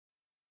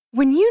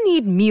When you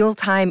need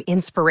mealtime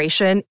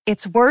inspiration,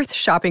 it's worth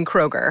shopping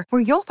Kroger,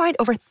 where you'll find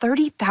over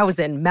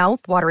 30,000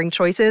 mouth-watering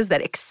choices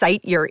that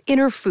excite your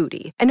inner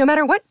foodie. And no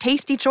matter what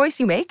tasty choice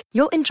you make,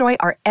 you'll enjoy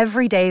our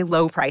everyday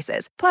low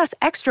prices, plus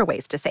extra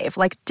ways to save,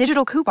 like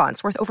digital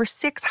coupons worth over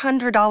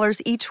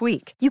 $600 each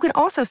week. You can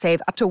also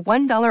save up to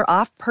 $1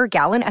 off per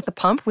gallon at the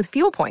pump with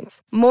fuel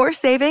points. More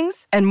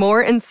savings and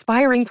more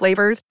inspiring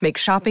flavors make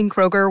shopping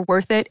Kroger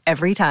worth it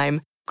every time.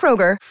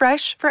 Kroger,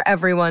 fresh for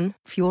everyone.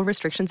 Fuel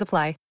restrictions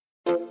apply.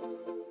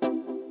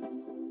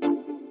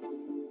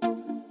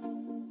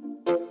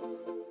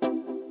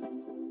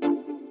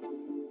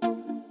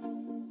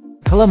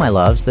 Hello, my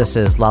loves. This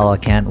is Lala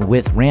Kent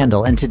with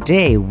Randall, and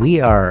today we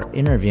are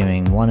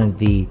interviewing one of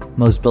the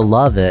most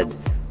beloved,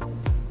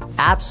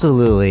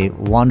 absolutely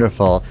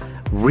wonderful,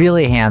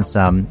 really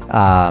handsome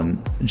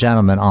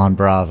gentleman on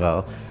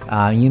Bravo.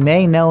 You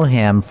may know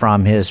him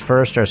from his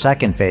first or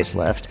second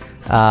facelift.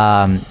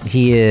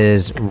 He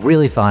is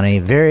really funny,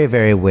 very,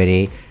 very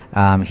witty.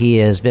 He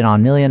has been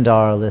on $1 Million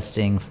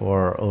Listing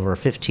for over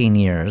 15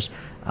 years.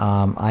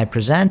 I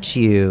present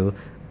to you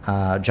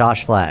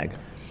Josh Flagg.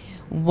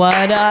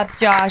 What up,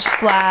 Josh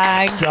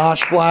Flagg?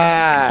 Josh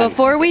Flagg.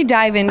 Before we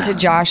dive into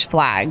Josh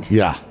Flagg.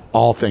 Yeah,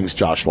 all things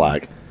Josh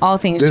Flagg. All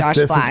things Josh Flagg.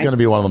 This is going to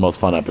be one of the most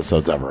fun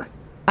episodes ever.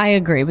 I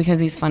agree, because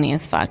he's funny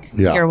as fuck.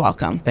 Yeah. You're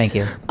welcome. Thank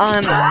you.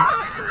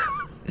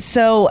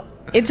 So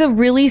it's a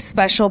really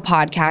special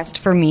podcast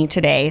for me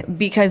today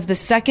because the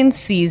second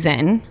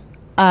season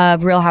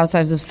of Real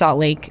Housewives of Salt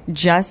Lake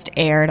just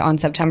aired on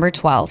September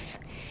 12th,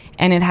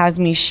 and it has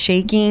me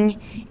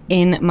shaking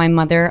in my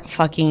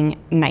motherfucking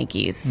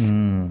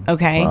Nikes.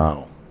 Okay?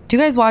 Wow. Do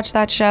you guys watch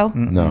that show?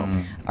 No.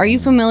 Are you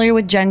familiar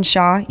with Jen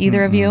Shaw,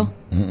 either of you?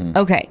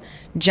 Okay.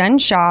 Jen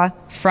Shaw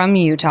from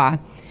Utah.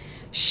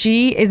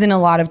 She is in a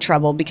lot of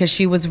trouble because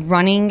she was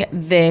running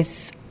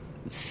this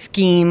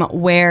scheme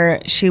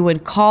where she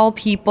would call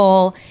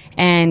people,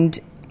 and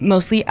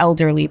mostly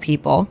elderly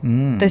people.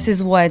 This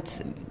is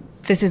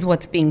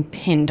what's being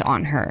pinned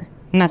on her.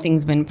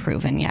 Nothing's been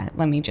proven yet.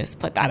 Let me just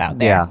put that out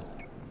there. Yeah.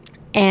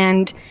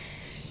 And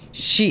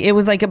it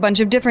was like a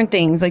bunch of different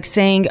things, like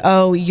saying,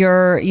 oh,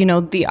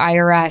 the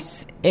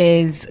IRS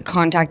is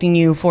contacting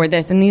you for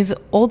this. And these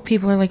old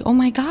people are like, oh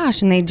my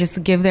gosh. And they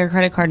just give their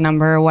credit card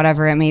number or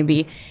whatever it may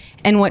be.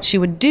 And what she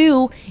would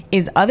do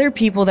is other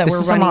people that This were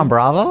is running. on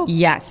Bravo?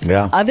 Yes.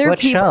 Yeah. What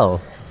show?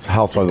 It's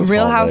Housewives of Real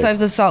Salt Lake.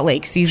 Housewives of Salt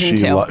Lake, season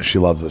 2. She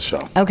loves this show.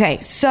 Okay,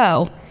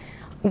 so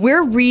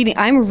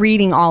I'm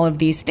reading all of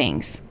these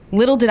things.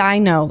 Little did I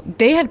know,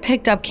 they had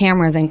picked up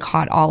cameras and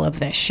caught all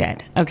of this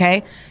shit,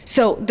 okay?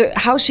 So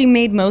how she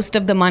made most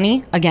of the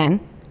money,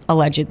 again,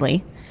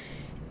 allegedly,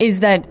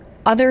 is that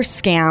other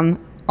scam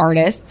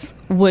artists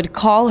would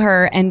call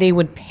her and they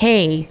would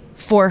pay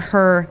for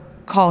her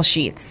call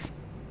sheets.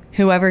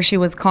 Whoever she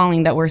was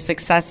calling that were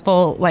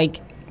successful,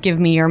 like, give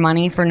me your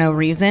money for no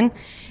reason.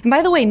 And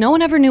by the way, no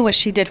one ever knew what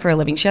she did for a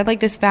living. She had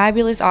like this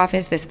fabulous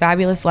office, this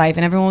fabulous life,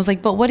 and everyone was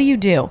like, but what do you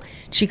do?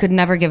 She could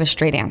never give a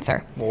straight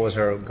answer. What was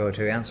her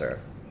go-to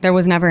answer? There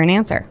was never an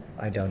answer.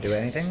 I don't do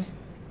anything?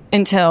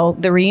 Until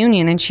the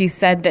reunion, and she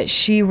said that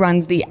she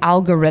runs the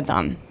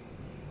algorithm.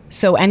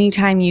 So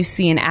anytime you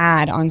see an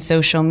ad on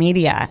social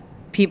media,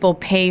 people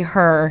pay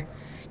her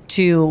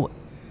to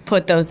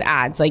put those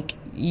ads. Like,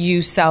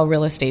 you sell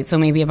real estate, so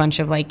maybe a bunch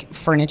of like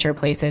furniture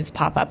places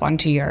pop up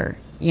onto your,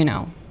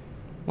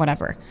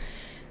 whatever.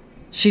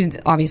 She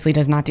obviously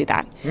does not do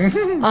that.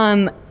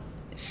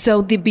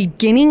 So the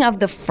beginning of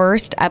the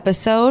first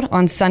episode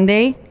on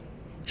Sunday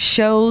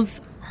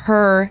shows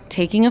her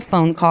taking a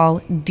phone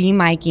call,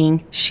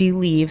 demiking, she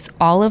leaves.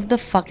 All of the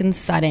fucking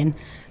sudden,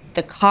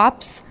 the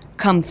cops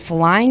come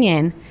flying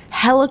in,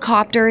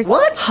 helicopters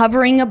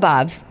hovering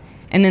above,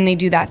 and then they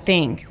do that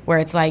thing where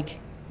it's like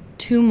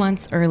 2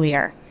 months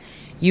earlier.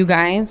 You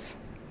guys,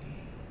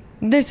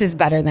 this is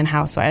better than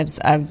Housewives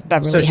of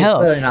Beverly Hills. So she's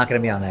clearly not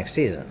going to be on next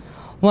season.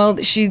 Well,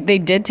 they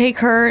did take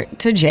her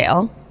to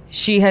jail.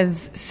 She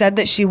has said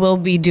that she will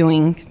be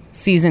doing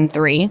season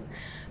 3,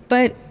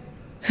 but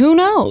who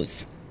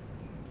knows?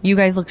 You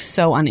guys look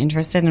so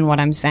uninterested in what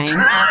I'm saying.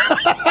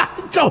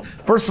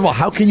 First of all,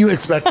 how can you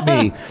expect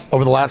me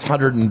over the last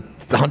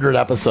 100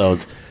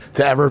 episodes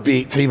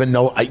to even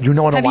know? I don't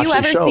watch these shows.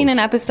 Have you ever seen an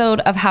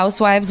episode of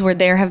Housewives where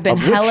there have been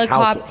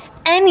helicopters?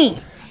 Any.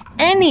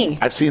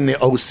 I've seen the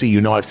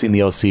OC. I've seen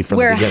the OC from the beginning.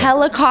 Where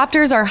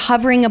helicopters are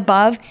hovering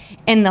above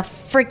and the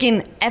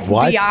freaking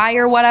FBI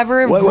or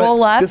whatever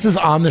roll up. This is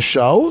on the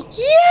show?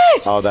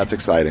 Yes. Oh, that's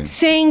exciting.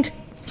 Saying,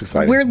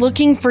 we're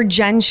looking for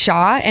Jen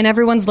Shaw, and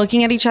everyone's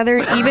looking at each other.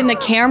 Even the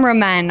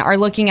cameramen are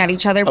looking at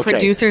each other. Okay.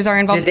 Producers are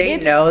involved. Did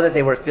they know that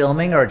they were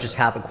filming, or it just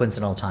happened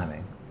coincidental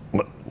timing?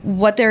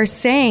 What they're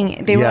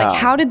saying, they were like,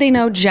 how did they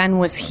know Jen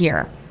was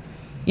here?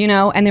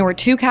 And there were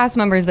 2 cast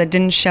members that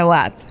didn't show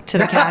up to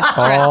the cast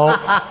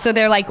trip. So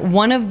they're like,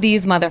 one of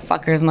these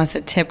motherfuckers must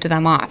have tipped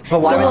them off.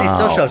 But why would they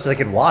still show up so they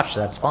could watch?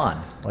 That's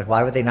fun. Like,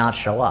 why would they not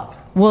show up?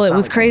 Well, it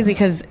was crazy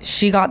because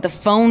she got the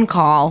phone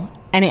call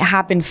and it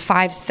happened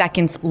 5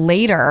 seconds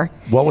later.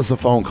 What was the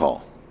phone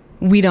call?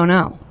 We don't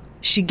know.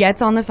 She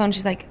gets on the phone.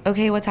 She's like,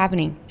 okay, what's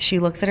happening? She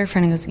looks at her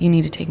friend and goes, you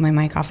need to take my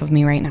mic off of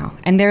me right now.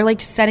 And they're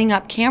like setting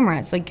up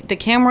cameras. Like the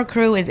camera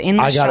crew is in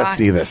the shot. I gotta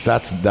see this.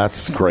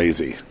 That's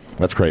crazy.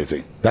 That's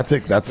crazy. That's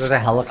it. There's a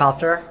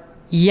helicopter?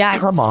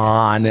 Yes. Come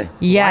on.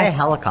 Yes. Why a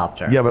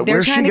helicopter? Yeah, but They're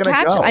where's she trying to gonna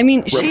catch go? him. I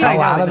mean, she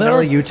out of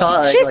there?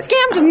 Utah? She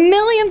scammed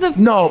millions of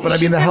No, but I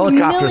she mean the scammed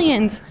helicopters.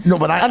 millions No,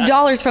 but of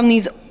dollars from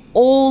these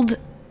old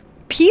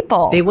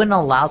people. They wouldn't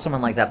allow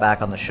someone like that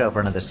back on the show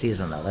for another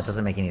season, though. That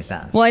doesn't make any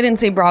sense. Well, I didn't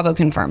say Bravo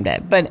confirmed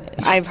it,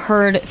 but I've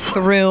heard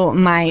through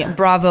my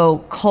Bravo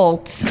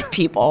cult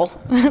people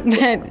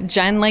that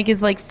Jen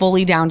is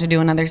fully down to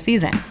do another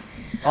season.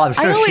 Oh, I'm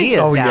sure she is.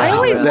 Oh, down. yeah. I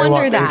always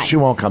wonder that. She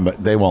won't come back.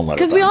 They won't let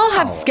her. Because we back. all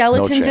have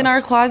skeletons in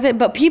our closet,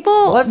 but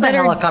people Once the that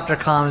are helicopter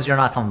comes, you're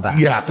not coming back.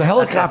 Yeah, if the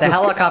helicopter. The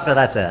helicopter,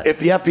 that's it. If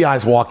the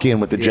FBI's walk in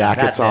with the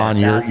jackets that's it. on,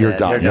 That's you're it.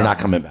 done. You're You're done. not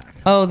coming back.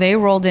 oh, they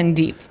rolled in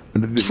deep.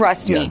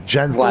 Trust me.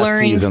 Jen's last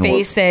blurring season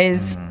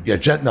faces. Yeah,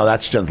 no,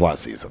 that's Jen's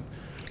last season.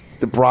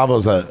 The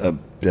Bravo's a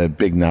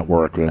big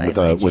network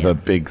with a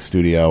big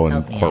studio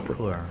and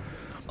corporate.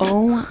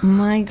 Oh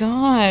my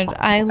God.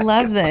 I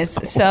love this.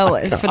 So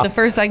for the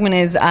first segment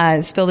is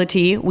Spill the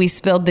Tea. We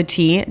spilled the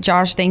tea.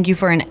 Josh, thank you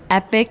for an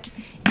epic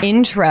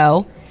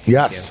intro.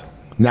 Yes.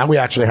 Now we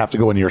actually have to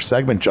go into your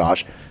segment,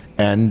 Josh,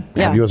 and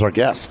have you as our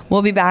guest.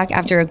 We'll be back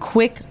after a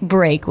quick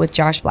break with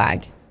Josh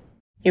Flagg.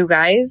 You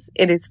guys,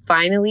 it is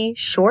finally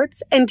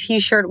shorts and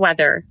t-shirt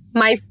weather.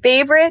 My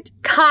favorite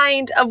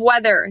kind of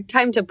weather.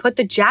 Time to put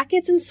the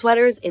jackets and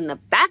sweaters in the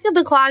back of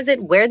the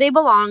closet where they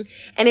belong.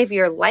 And if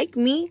you're like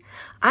me,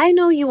 I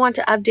know you want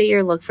to update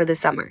your look for the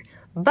summer,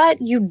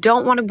 but you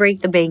don't want to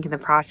break the bank in the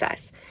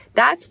process.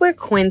 That's where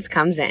Quince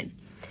comes in.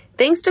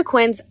 Thanks to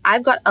Quince,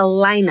 I've got a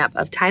lineup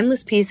of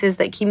timeless pieces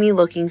that keep me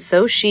looking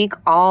so chic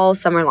all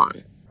summer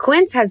long.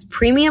 Quince has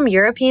premium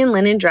European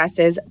linen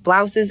dresses,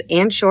 blouses,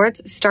 and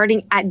shorts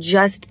starting at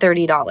just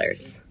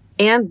 $30.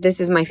 And this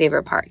is my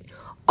favorite part.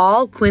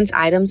 All Quince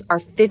items are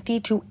 50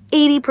 to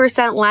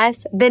 80%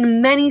 less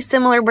than many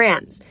similar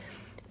brands.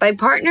 By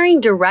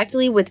partnering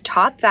directly with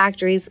top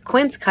factories,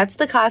 Quince cuts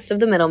the cost of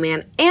the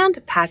middleman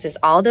and passes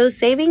all those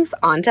savings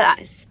on to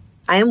us.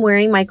 I am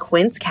wearing my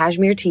Quince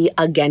cashmere tee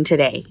again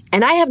today,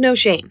 and I have no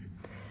shame.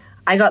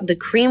 I got the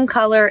cream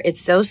color.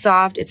 It's so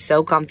soft. It's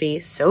so comfy,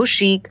 so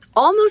chic,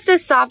 almost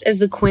as soft as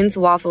the Quince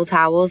waffle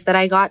towels that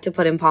I got to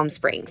put in Palm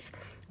Springs.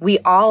 We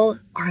all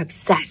are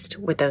obsessed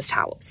with those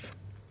towels.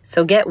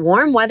 So get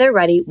warm weather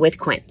ready with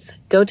Quince.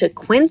 Go to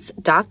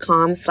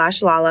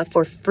quince.com/Lala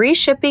for free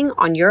shipping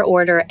on your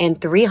order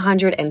and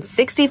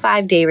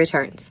 365-day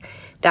returns.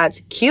 That's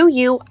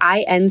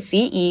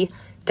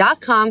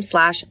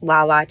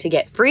QUINCE.com/Lala to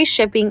get free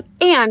shipping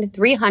and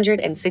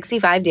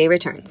 365-day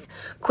returns.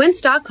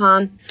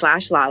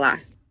 Quince.com/Lala.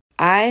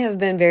 I have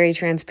been very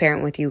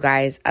transparent with you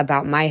guys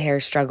about my hair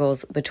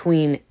struggles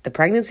between the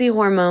pregnancy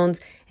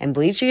hormones and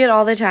bleaching it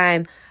all the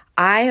time.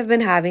 I have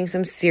been having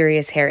some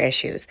serious hair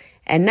issues.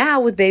 And now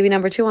with baby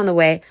number 2 on the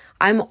way,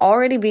 I'm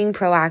already being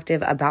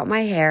proactive about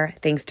my hair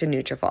thanks to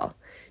Nutrafol.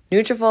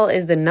 Nutrafol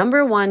is the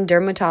 #1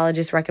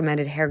 dermatologist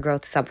recommended hair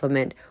growth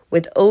supplement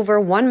with over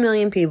 1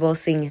 million people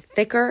seeing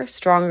thicker,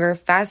 stronger,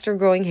 faster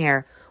growing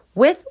hair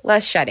with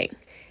less shedding.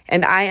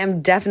 And I am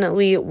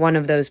definitely one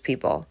of those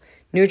people.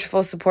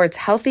 Nutrafol supports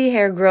healthy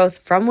hair growth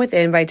from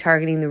within by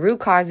targeting the root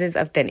causes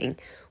of thinning,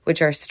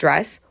 which are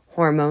stress,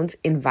 hormones,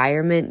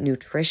 environment,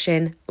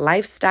 nutrition,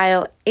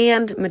 lifestyle,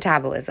 and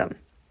metabolism.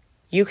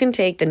 You can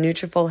take the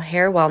Nutrafol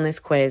Hair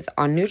Wellness Quiz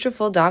on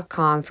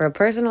Nutrafol.com for a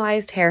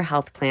personalized hair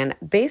health plan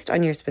based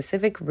on your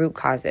specific root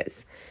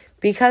causes.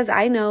 Because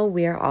I know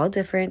we are all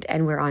different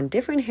and we're on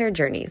different hair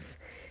journeys.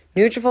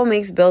 Nutrafol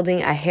makes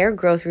building a hair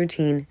growth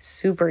routine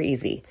super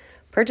easy.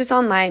 Purchase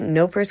online,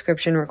 no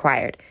prescription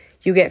required.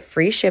 You get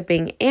free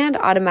shipping and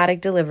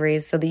automatic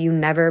deliveries so that you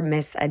never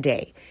miss a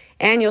day.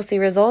 And you'll see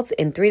results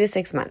in 3 to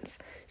 6 months.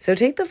 So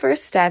take the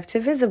first step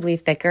to visibly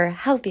thicker,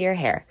 healthier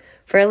hair.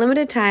 For a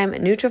limited time,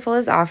 Nutrafol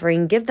is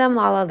offering Give Them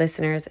Lala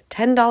listeners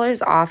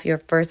 $10 off your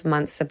first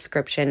month's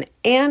subscription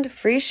and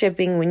free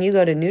shipping when you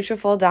go to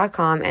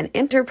Nutrafol.com and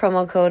enter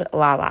promo code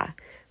LALA.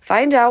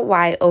 Find out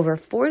why over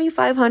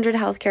 4,500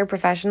 healthcare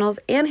professionals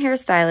and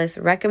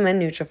hairstylists recommend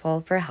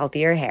Nutrafol for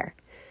healthier hair.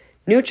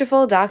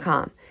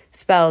 Nutrafol.com,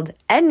 spelled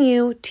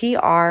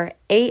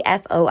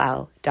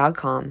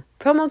Nutrafol.com,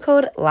 promo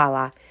code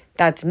LALA.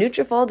 That's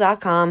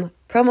Nutrafol.com,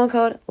 promo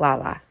code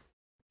LALA.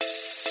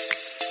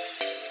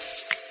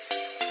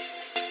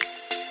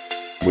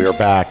 We are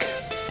back.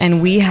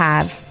 And we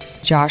have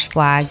Josh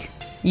Flagg.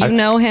 You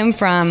know him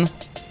from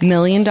 $1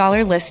 Million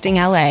Listing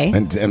LA.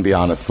 And be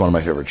honest, it's one of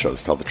my favorite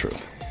shows, tell the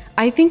truth.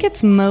 I think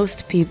it's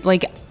most people,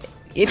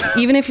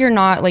 even if you're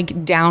not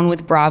down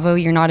with Bravo,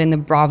 you're not in the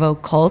Bravo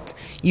cult,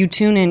 you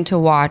tune in to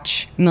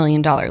watch $1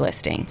 Million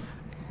Listing.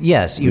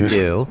 Yes, you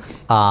do.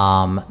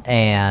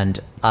 And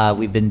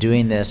we've been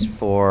doing this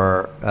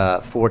for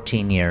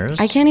 14 years.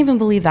 I can't even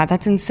believe that.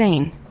 That's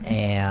insane.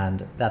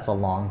 And that's a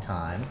long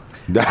time.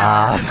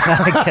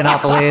 I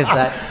cannot believe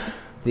that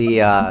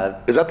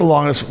Is that the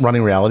longest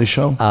running reality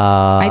show?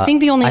 I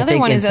think the only other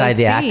one is Inside OC.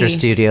 the Actor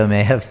Studio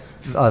may have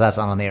Oh, that's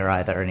not on the air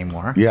either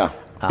anymore. Yeah.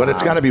 But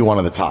it's got to be one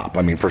of the top.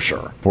 I mean, for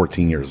sure.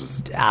 14 years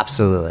is...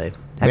 Absolutely.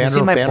 Have you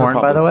seen my porn,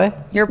 by the way?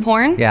 Your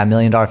porn? Yeah, $1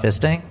 Million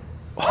Fisting.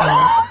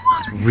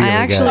 It's really I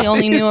actually good.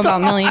 only knew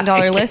about $1 Million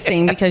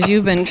Listing because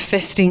you've been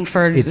fisting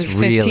for It's 15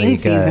 really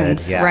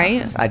seasons, good, yeah.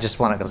 right? I just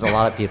want to, because a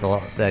lot of people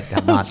that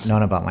have not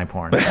known about my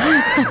porn.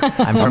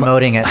 I'm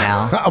promoting it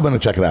now. I'm going to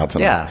check it out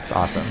tonight. Yeah, it's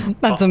awesome.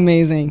 That's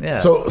amazing. Yeah.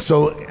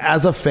 So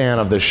as a fan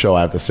of this show,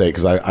 I have to say,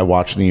 because I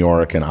watch New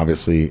York, and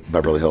obviously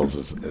Beverly Hills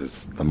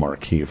is the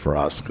marquee for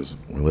us because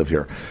we live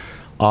here.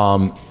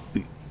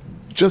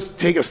 Just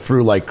take us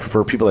through, like,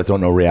 for people that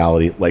don't know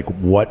reality, like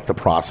what the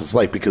process is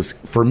like. Because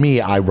for me,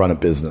 I run a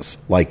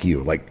business like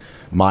you. Like,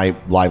 my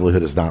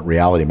livelihood is not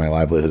reality. My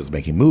livelihood is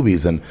making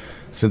movies. And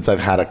since I've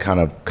had to kind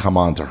of come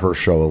on to her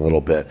show a little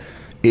bit,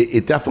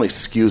 it definitely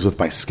skews with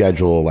my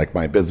schedule, like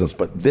my business.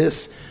 But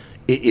this,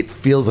 it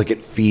feels like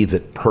it feeds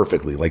it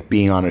perfectly, like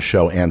being on a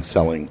show and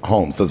selling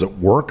homes. Does it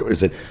work, or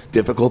is it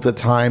difficult at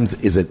times?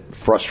 Is it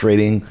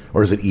frustrating,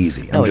 or is it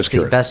easy? No, it's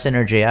the best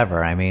synergy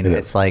ever. I mean,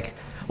 it's like...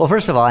 Well,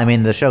 first of all, I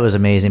mean, the show is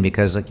amazing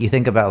because, like, you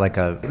think about, like,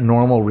 a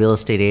normal real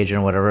estate agent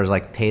or whatever is,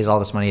 like, pays all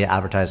this money to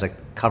advertise, like,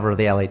 cover of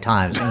the LA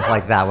Times, things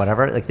like that,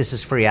 whatever. Like, this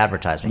is free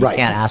advertisement. Right. You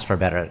can't ask for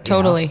better.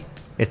 Totally. You know?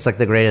 It's, like,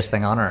 the greatest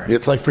thing on earth.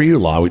 It's like for you,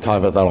 Law. We talk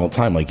about that all the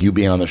time. Like, you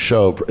being on the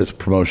show is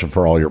promotion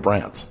for all your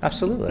brands.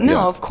 Absolutely. No,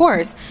 Yeah. of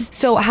course.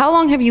 So how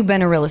long have you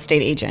been a real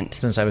estate agent?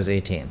 Since I was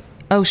 18.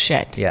 Oh,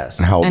 shit. Yes.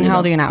 How old And are you how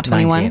old are you now?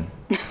 21? 19.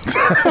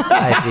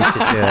 I beat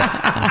you to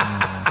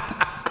it.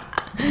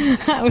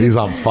 He's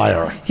on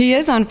fire. He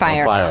is on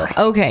fire.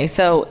 Okay,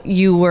 so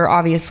you were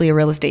obviously a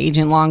real estate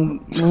agent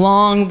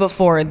long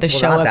before the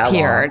show not that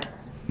appeared.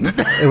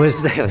 It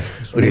was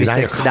maybe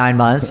 6 to 9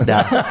 months.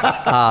 No.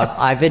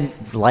 I've been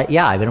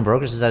a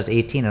broker since I was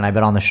 18, and I've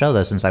been on the show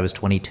though since I was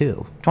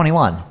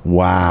 21.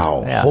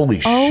 Wow. Yeah.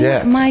 Holy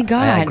shit. Oh my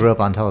God. I grew up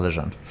on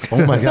television.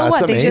 Oh my So God. what,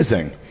 That's they just-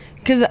 amazing.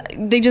 Because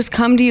they just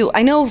come to you.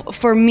 I know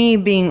for me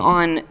being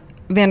on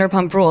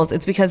Vanderpump Rules,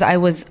 it's because I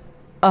was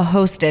a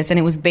hostess and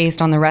it was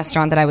based on the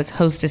restaurant that I was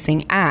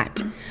hostessing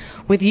at.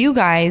 With you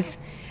guys,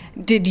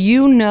 did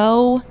you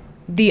know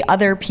the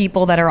other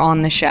people that are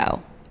on the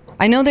show?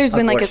 I know there's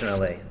been like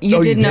Unfortunately. you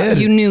Oh, did you know did?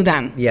 you knew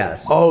them.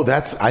 Yes. Oh,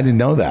 I didn't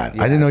know that.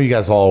 I didn't know you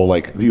guys all,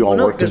 like, you all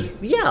No, worked in... 'cause-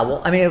 yeah,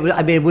 well, I mean, it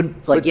would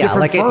like, But yeah, different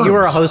like if you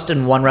were a firms. host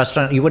in one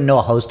restaurant, you wouldn't know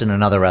a host in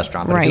another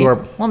restaurant. But if you Right.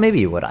 were, well, maybe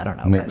you would. I don't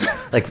know. But,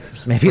 like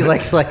maybe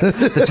like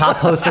the top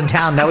hosts in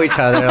town know each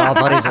other. They're all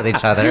buddies with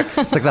each other.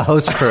 It's like the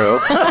host crew.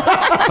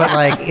 But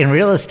like in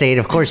real estate,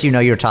 of course, you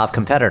know your top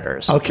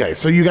competitors. Okay,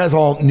 so you guys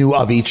all knew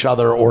of each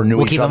other or knew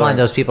Well, each keep in other. mind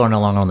those people are no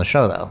longer on the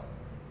show, though.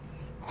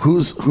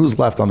 Who's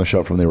left on the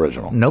show from the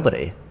original?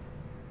 Nobody.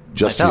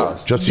 Just myself.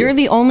 you. Just You're you.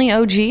 the only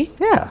OG.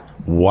 Yeah.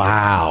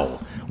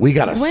 Wow. We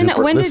got a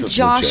super... When this did is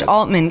Josh legit.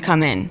 Altman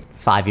come in?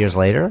 5 years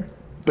later.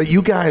 But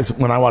you guys,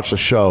 when I watch the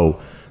show,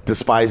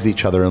 despised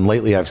each other, and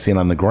lately I've seen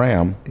on the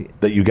gram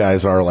that you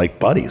guys are like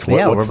buddies.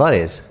 Yeah, we're what's-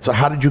 buddies. So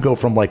how did you go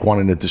from like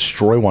wanting to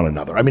destroy one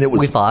another? I mean, it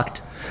was... We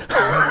fucked.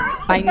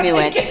 I knew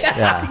it.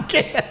 Yeah.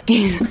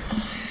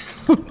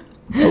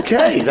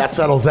 Okay, that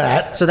settles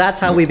that. So that's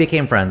how we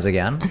became friends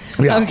again.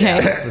 Yeah.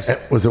 Okay.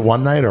 Was it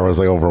one night or was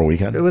it like over a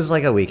weekend? It was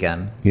like a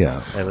weekend.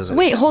 Yeah. It was.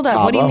 Wait, hold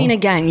up. What do you Cabo? mean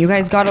again? You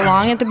guys got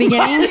along at the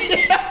beginning?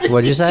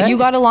 What'd you say? You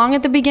got along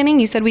at the beginning?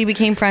 You said we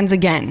became friends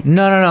again.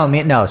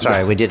 No.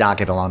 Sorry, we did not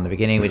get along in the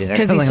beginning. We didn't.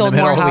 Because get he along in sold the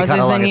more middle, we houses got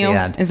along than at you? the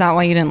end. Is that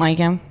why you didn't like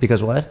him?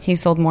 Because what? He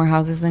sold more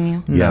houses than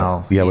you?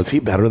 No. Yeah, was he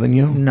better than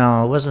you?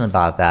 No, it wasn't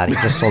about that. He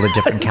just sold a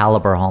different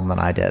caliber home than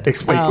I did.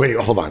 Wait,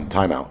 hold on.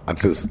 Time out.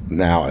 Because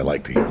now I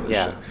like to hear this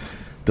Yeah. shit.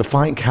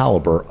 Define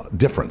caliber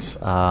difference.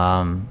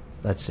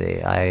 Let's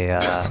see. I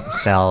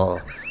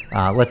sell.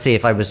 Let's see.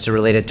 If I was to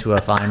relate it to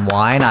a fine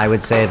wine, I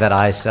would say that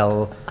I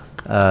sell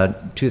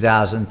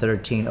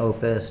 2013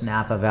 Opus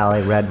Napa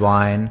Valley red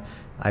wine.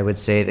 I would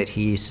say that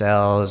he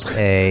sells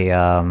a.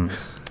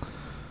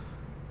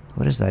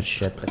 What is that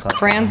shit that costs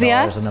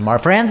Franzia? $7 in the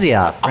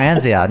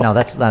Franzia. No,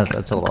 that's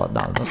a little.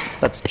 No,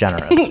 that's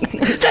generous.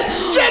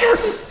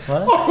 Generous.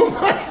 What?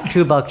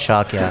 $2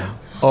 Chuck. Yeah.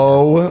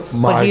 Oh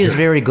my But he is God.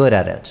 very good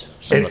at it.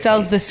 He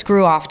sells the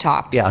screw off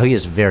tops. Yeah, he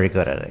is very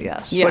good at it.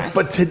 Yes. Yes.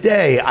 But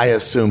today, I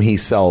assume he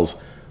sells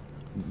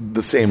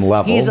the same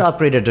level. He's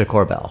upgraded to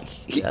Corbel.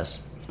 Yes.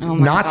 Oh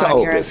my Not God, to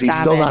you're a Opus. He's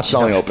still not savage.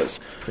 selling Opus.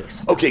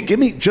 Please. Okay, give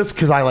me, just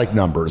because I like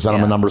numbers, and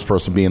I'm a Yeah. numbers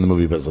person being in the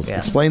movie business, Yeah.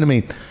 explain to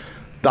me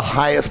the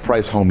highest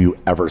price home you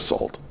ever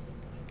sold.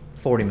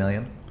 40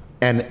 million.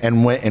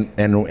 And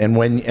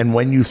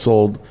when you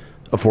sold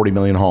a 40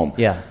 million home.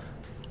 Yeah.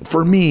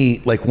 For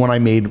me, like when I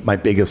made my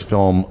biggest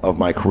film of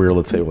my career,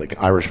 let's say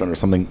like Irishman or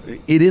something,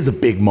 it is a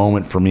big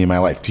moment for me in my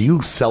life. Do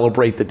you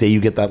celebrate the day you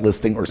get that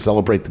listing or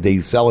celebrate the day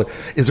you sell it?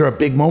 Is there a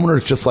big moment or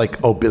it's just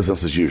like, oh,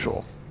 business as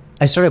usual?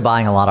 I started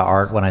buying a lot of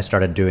art when I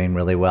started doing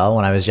really well.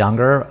 When I was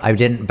younger, I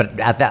didn't, but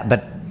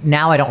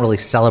now I don't really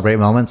celebrate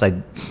moments. I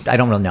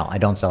don't really know. I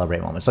don't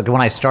celebrate moments. Like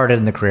when I started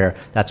in the career,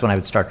 that's when I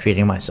would start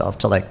treating myself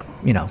to like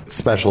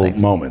special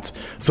things. moments.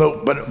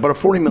 So, but a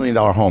 $40 million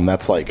home,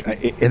 that's like,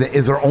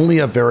 is there only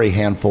a very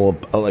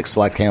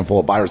select handful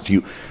of buyers? Do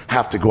you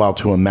have to go out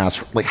to a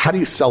mass, like, how do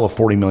you sell a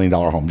 $40 million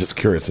home? Just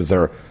curious. Is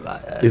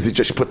it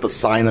just put the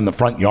sign in the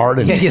front yard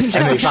and, you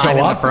stick and they the sign show in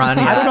up? the front?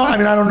 Yeah. I don't know. I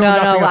mean, I don't know.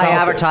 No, I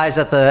about advertise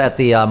this. at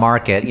the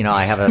market.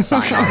 I have a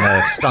sign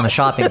on the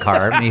shopping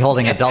cart, me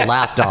holding a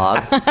lap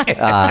dog.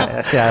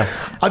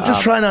 I'm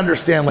just trying to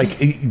understand,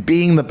 like,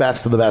 being the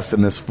best of the best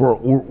in this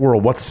world,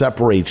 what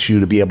separates you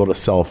to be able to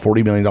sell a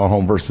 $40 million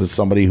home versus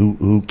somebody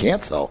who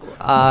can't sell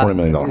a $40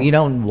 million home?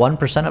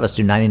 1% of us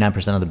do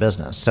 99% of the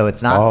business. So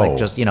it's not like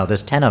just,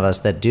 there's 10 of us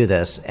that do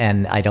this,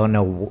 and I don't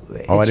know.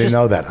 I didn't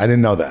know that. I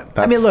didn't know that.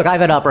 I mean, look, I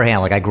have an upper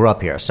hand. Like, I grew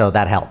up here, so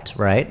that helped,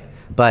 right?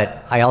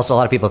 But a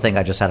lot of people think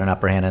I just had an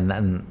upper hand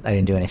and I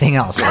didn't do anything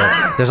else.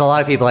 There's a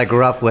lot of people I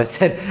grew up with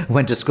that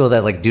went to school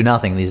that like do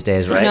nothing these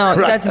days, right? No,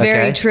 that's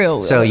very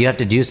true. So you have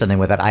to do something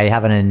with it. I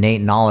have an innate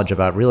knowledge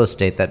about real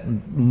estate that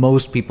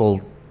most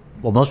people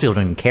don't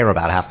even care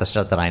about half the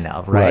stuff that I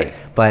know, right?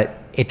 But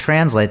it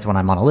translates when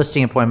I'm on a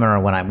listing appointment or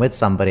when I'm with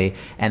somebody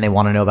and they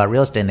want to know about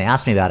real estate and they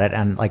ask me about it,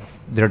 and like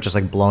they're just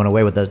like blown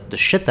away with the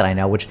shit that I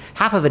know, which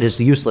half of it is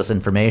useless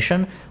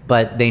information,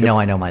 but they know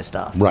I know my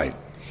stuff. Right.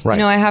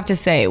 I have to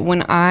say,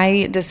 when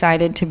I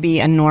decided to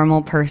be a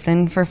normal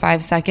person for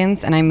 5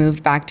 seconds and I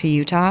moved back to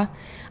Utah,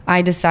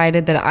 I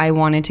decided that I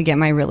wanted to get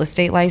my real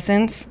estate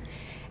license,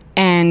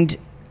 and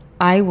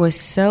I was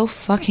so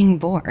fucking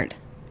bored.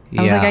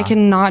 I was like, I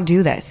cannot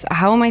do this.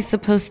 How am I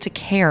supposed to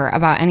care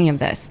about any of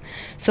this?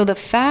 So the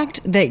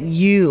fact that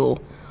you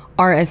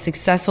are as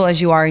successful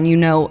as you are and you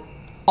know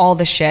all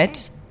the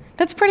shit,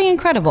 that's pretty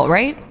incredible,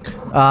 right?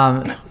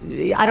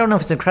 I don't know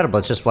if it's incredible.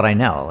 It's just what I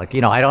know. Like,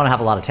 I don't have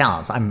a lot of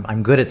talents.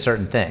 I'm good at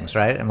certain things,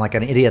 right? I'm like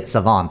an idiot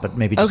savant, but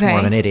maybe just more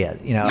of an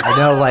idiot. I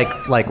know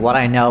like what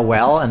I know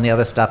well, and the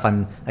other stuff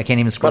I can't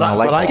even scroll on.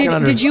 But I can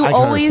understand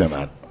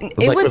that.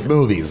 Like was, with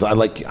movies,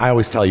 I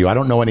always tell you, I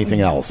don't know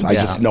anything else. I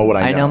just know what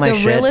I know. I know my the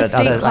shit, real but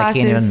estate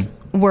classes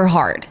were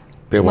hard.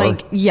 They were?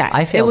 Like, yes.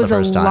 I failed it was the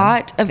first a time.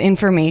 lot of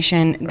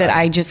information that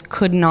I just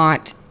could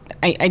not,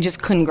 I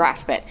just couldn't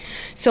grasp it.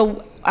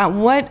 So at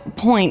what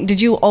point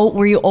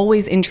were you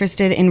always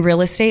interested in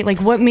real estate? Like,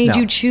 what made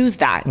you choose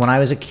that? When I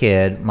was a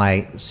kid,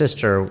 my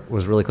sister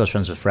was really close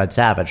friends with Fred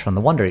Savage from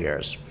the Wonder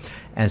Years.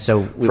 And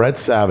so Fred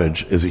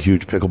Savage is a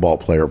huge pickleball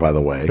player, by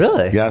the way.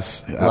 Really?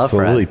 Yes, Love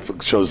absolutely.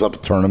 Fred. Shows up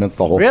at tournaments,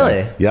 the whole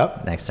Really? thing.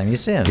 Yep. Next time you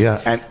see him.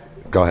 Yeah, and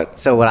go ahead.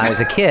 So when I was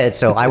a kid,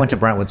 I went to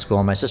Brentwood School,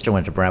 and my sister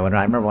went to Brentwood. And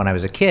I remember when I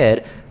was a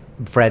kid,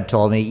 Fred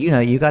told me,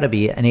 you got to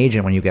be an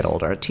agent when you get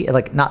older.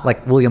 Like, not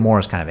like William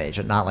Morris kind of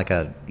agent, not like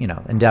a,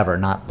 Endeavor,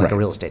 not like a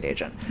real estate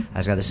agent. I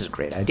was like, this is a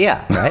great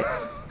idea, right?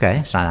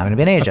 Okay, so I'm going to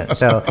be an agent.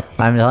 So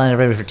I'm telling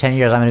everybody for 10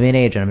 years, I'm going to be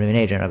an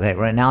agent. Okay,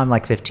 right now I'm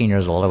like 15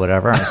 years old or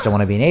whatever, and I still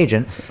want to be an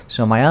agent.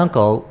 So my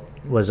uncle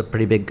was a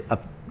pretty big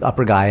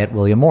upper guy at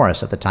William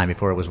Morris at the time,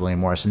 before it was William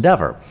Morris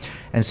Endeavor.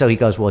 And so he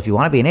goes, well, if you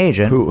want to be an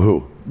agent...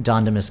 Who?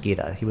 Don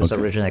DeMesquita. He was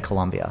originally at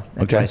Columbia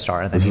at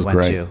TriStar, and then This he is went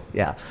great. to...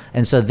 Yeah.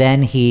 And so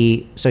then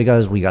he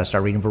goes, we got to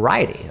start reading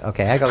Variety.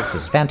 Okay, I go, this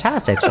is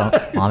fantastic. So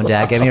mom and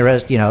dad gave me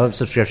a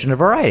subscription to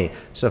Variety.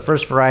 So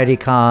first Variety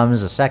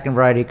comes, the second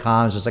Variety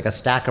comes. There's like a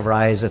stack of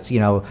varieties that's,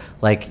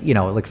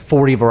 like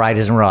 40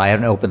 varieties in a row. I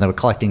haven't opened them,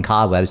 collecting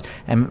cobwebs.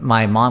 And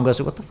my mom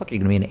goes, what the fuck, are you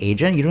going to be an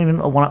agent? You don't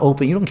even want to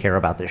open, you don't care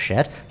about this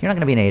shit. You're not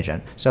going to be an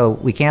agent. So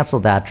we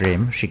canceled that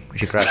dream. She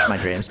crushed my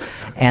dreams.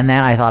 And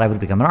then I thought I would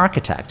become an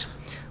architect.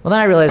 Well, then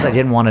I realized I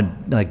didn't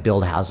want to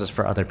build houses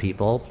for other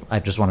people. I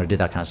just wanted to do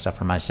that kind of stuff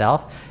for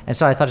myself. And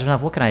so I thought to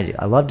myself, what can I do?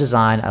 I love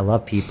design. I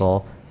love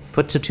people.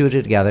 Put the two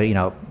together,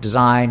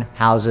 design,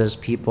 houses,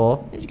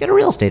 people. You get a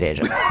real estate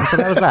agent. And so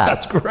that was that.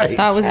 That's great.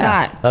 That was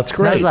that. That's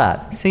great. That was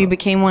that. So you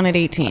became one at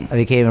 18. I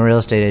became a real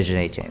estate agent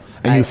at 18.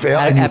 And you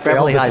failed. And you failed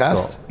Beverly the High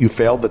test. School. You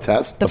failed the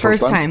test The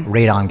first time.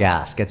 Radon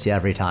gas gets you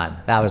every time.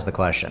 That was the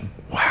question.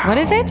 What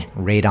is it?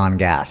 Radon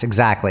gas.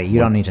 Exactly. You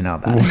don't need to know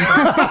about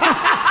it.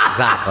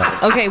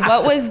 Exactly. Okay,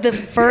 what was the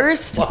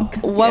first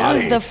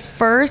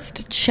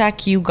first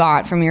check you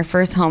got from your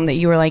first home that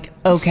you were like,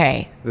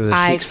 okay, It was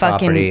a Sheik's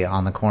property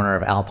on the corner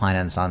of Alpine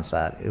and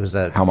Sunset. It was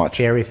a How much?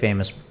 very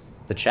famous.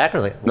 The check,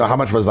 or No, how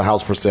much was the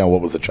house for sale?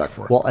 What was the check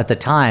for? Well, at the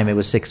time it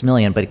was $6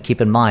 million, but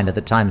keep in mind at the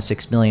time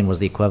 $6 million was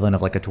the equivalent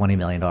of like a $20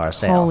 million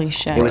sale. Holy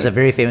shit! It was a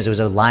very famous. It was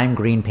a lime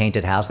green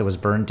painted house that was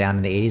burned down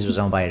in the '80s. It was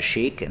owned by a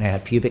sheik, and it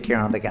had pubic hair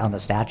on the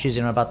statues.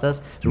 You know about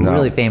this? It was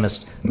really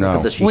famous. No.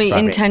 Of the Sheik's Wait,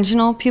 property.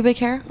 intentional pubic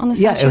hair on the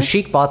Yeah, statue? it was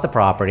Sheik bought the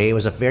property. It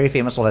was a very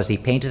famous old house. He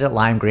painted it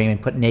lime green and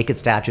put naked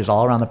statues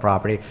all around the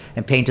property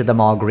and painted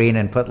them all green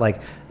and put like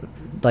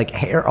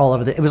hair all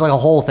over it was like a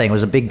whole thing. It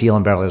was a big deal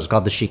in Beverly. It was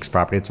called the Sheik's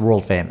property. It's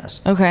world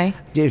famous. Okay.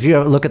 If you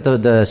ever look at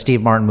the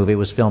Steve Martin movie, it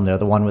was filmed there.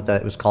 The one with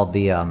it was called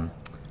the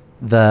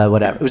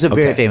whatever. It was a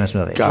very famous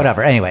movie. Got it.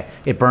 Whatever. Anyway,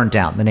 it burned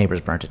down. The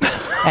neighbors burnt it down.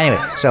 Anyway,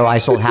 so I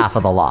sold half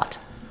of the lot.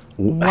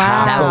 Wow.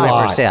 That was the my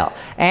lot. first sale.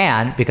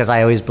 And because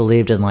I always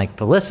believed in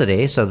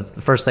publicity, so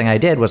the first thing I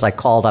did was I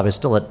was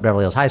still at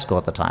Beverly Hills High School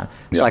at the time.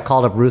 So Yeah. I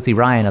called up Ruthie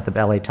Ryan at the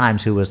LA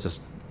Times, who was this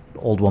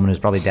old woman who's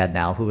probably dead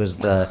now, who was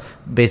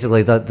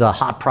basically the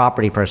hot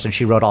property person.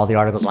 She wrote all the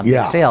articles on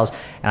sales.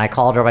 And I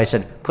called her. I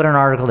said, put an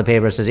article in the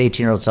paper that says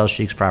 18-year-old sells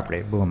Sheik's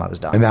property. Boom, I was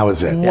done. And that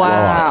was it.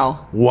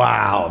 Wow.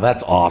 Wow,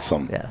 that's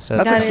awesome. Yeah, so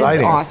that's that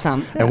exciting. Is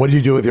awesome. And what did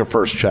you do with your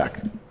first check?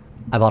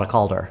 I bought a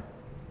Calder.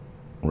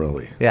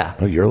 Really? Yeah.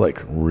 Oh, you're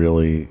like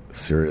really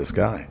serious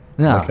guy.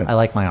 No, Okay. I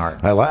like my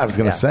art. I was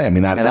going to say, I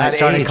mean, that And then I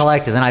started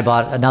collecting. Then I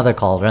bought another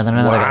Calder, and then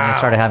another. And I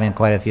started having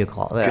quite a few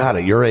Calders. God,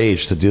 at your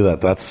age to do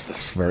that,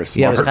 that's very smart.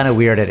 Yeah, it was kind of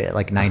weird at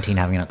like 19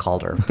 having a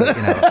Calder. But,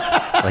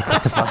 like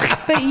what the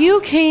fuck? But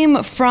you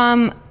came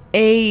from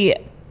a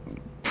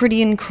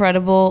pretty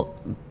incredible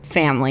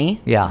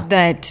family. Yeah.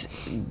 That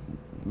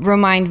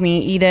remind me,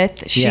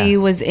 Edith. She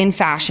was in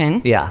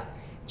fashion. Yeah.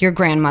 Your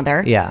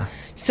grandmother. Yeah.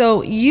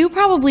 So you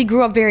probably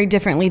grew up very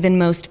differently than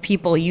most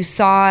people. You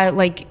saw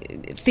like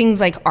things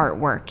like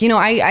artwork.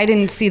 I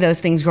didn't see those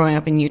things growing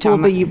up in Utah.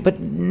 Well,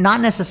 but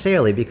not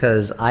necessarily,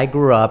 because I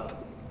grew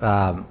up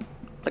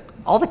like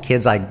all the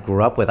kids I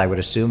grew up with, I would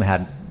assume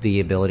had the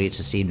ability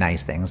to see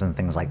nice things and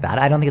things like that.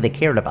 I don't think they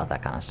cared about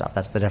that kind of stuff.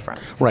 That's the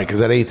difference. Right, because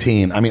at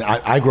 18, I mean,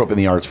 I grew up in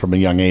the arts from a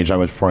young age. I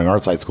went to performing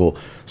arts high school,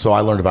 so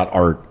I learned about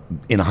art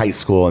in high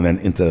school, and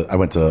then I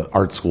went to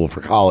art school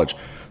for college.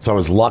 So I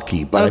was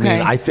lucky. But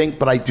Okay. I mean,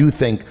 I do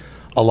think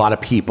a lot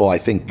of people, I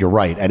think you're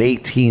right, at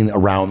 18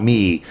 around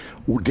me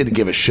didn't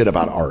give a shit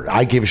about art.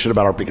 I gave a shit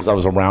about art because I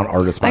was around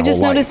artists my whole life. I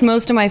just noticed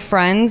most of my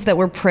friends that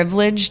were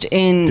privileged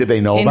in Did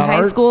they know in about high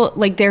art? school,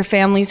 like their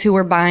families who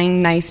were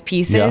buying nice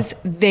pieces,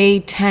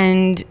 they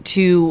tend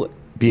to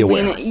Be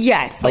aware.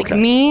 Yes, like Okay.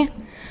 me,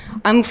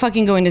 I'm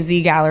fucking going to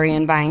Z Gallery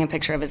and buying a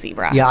picture of a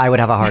zebra. Yeah, I would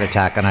have a heart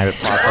attack, and I would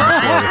bought some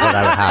before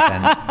that would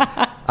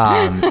happen.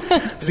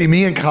 See,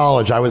 me in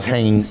college, I was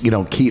hanging,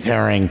 Keith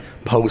Haring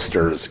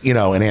posters, and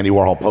Andy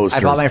Warhol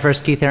posters. I bought my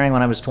first Keith Haring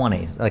when I was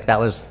 20. Like that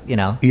was,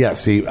 Yeah,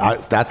 see,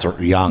 that's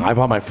young. I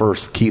bought my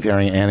first Keith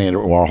Haring and Andy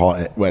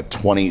Warhol at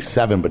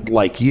 27, but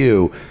like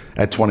you,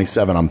 at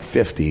 27, I'm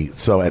 50.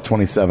 So at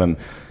 27,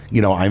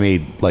 I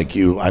made like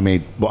you. I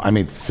made $6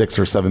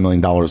 or $7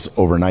 million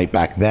overnight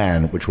back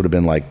then, which would have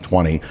been like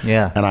 20.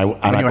 Yeah. And I when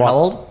I you were bought how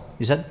old?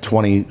 You said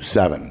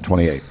 27,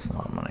 28. That's a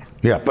lot of money.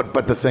 Yeah,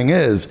 but the thing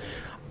is,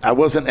 I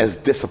wasn't as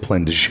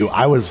disciplined as you.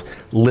 I was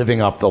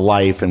living up the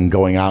life and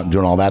going out and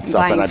doing all that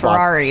stuff. Buying and I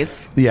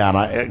Ferraris. And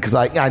I didn't.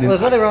 Well,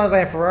 there's nothing wrong with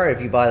buying a Ferrari if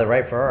you buy the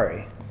right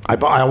Ferrari. I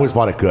always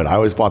bought it good. I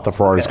always bought the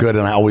Ferraris good,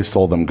 and I always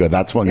sold them good.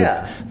 That's one good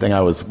Yeah. thing I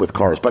was with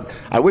cars. But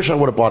I wish I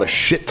would have bought a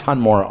shit ton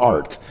more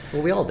art.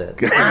 Well, we all did.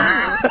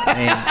 I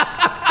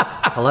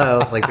mean,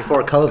 hello, like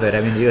before COVID.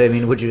 I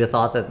mean, would you have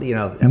thought that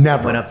everything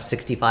Never. went up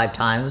 65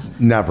 times?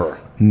 Never.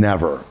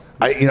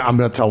 I'm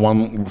going to tell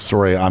one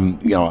story. I'm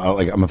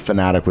a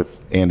fanatic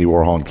with Andy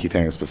Warhol and Keith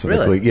Haring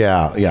specifically. Really?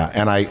 Yeah.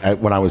 And I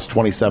when I was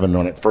 27,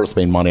 when it first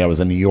made money, I was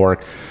in New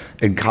York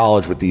in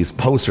college with these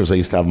posters I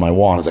used to have on my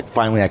wall. And I was like,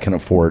 finally, I can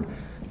afford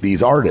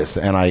these artists.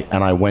 And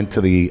I went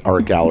to the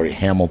art gallery,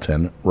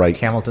 Hamilton, right?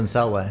 Hamilton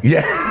Selway.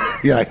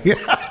 Yeah.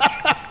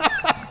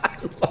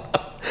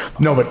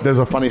 No, but there's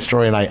a funny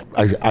story, and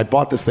I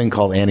bought this thing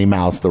called Annie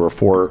Mouse. There were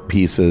 4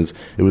 pieces.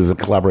 It was a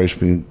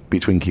collaboration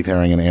between Keith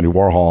Haring and Andy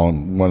Warhol,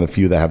 and one of the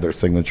few that have their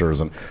signatures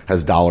and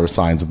has dollar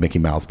signs with Mickey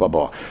Mouse, blah,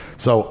 blah.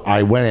 So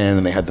I went in,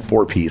 and they had the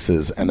 4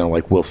 pieces, and they're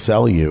like, we'll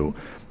sell you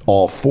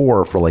all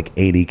 4 for like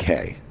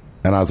 $80K.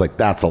 And I was like,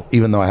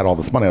 even though I had all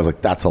this money, I was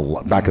like, that's a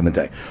lot. Back in the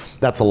day,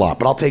 that's a lot,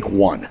 but I'll take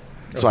one.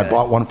 So I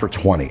bought one for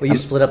 20. Well, you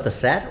split up the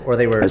set, or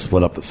they were? I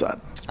split up the set.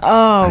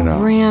 Oh, I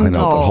know,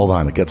 Randall. but hold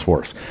on, it gets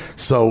worse.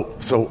 So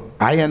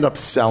I end up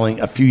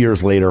selling a few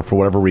years later for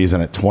whatever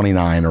reason at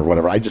 29 or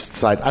whatever. I just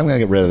decide I'm going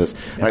to get rid of this,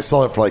 and I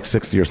sell it for like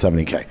 60 or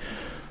 70K.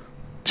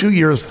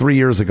 3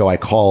 years ago, I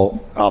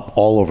call up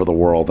all over the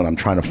world, and I'm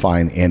trying to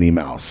find Annie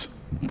Mouse.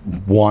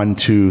 1,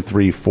 2,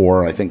 3,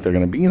 4. I think they're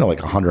going to be like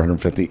 100,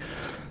 150.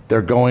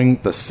 They're going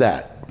the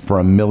set for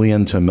 $1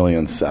 million to $1.7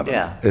 million.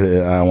 Yeah.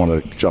 I don't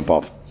want to jump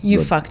off.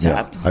 You fucked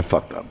up. I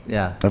fucked up.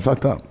 Yeah. I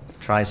fucked up.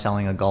 Try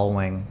selling a gull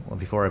wing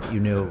before you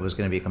knew it was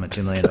going to become a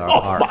 $2 million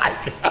car.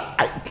 My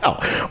God.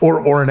 No.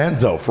 Or an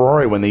Enzo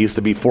Ferrari when they used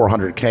to be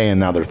 400K and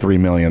now they're 3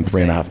 million,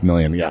 3.5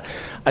 million. Yeah.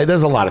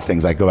 There's a lot of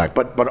things I go back.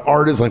 But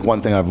art is like one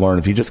thing I've learned.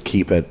 If you just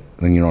keep it,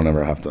 then you don't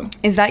ever have to.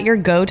 Is that your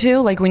go-to?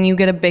 Like when you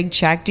get a big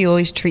check, do you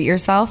always treat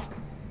yourself?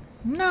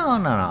 No.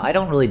 I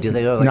don't really do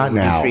that. Like, Not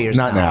now.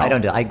 Not now. I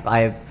don't do.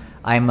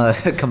 I'm a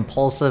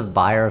compulsive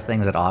buyer of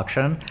things at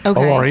auction. Okay.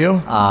 Oh, are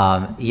you?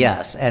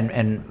 Yes,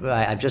 and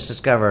I've just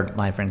discovered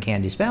my friend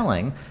Candy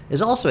Spelling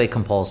is also a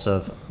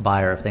compulsive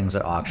buyer of things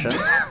at auction.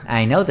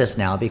 I know this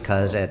now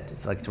because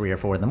at like 3 or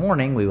 4 in the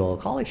morning, we will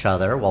call each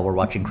other while we're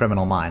watching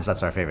Criminal Minds.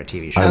 That's our favorite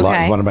TV show. I love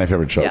Okay. one of my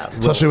favorite shows, Yeah,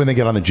 especially when they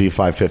get on the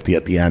G550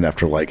 at the end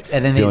after like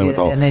And then dealing with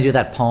all. and they do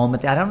that poem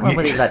at the. I don't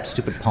remember they do that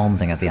stupid poem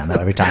thing at the end though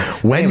every time.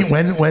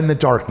 When the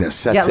darkness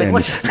sets in.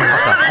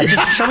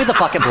 Just show me the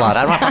fucking blood.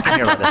 I don't want to fucking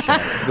hear about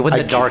this shit. When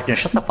the darkness,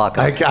 shut the fuck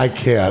up. I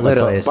can't.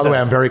 Literally. By the way,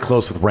 I'm very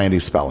close with Randy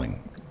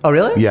Spelling. Oh,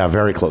 really? Yeah,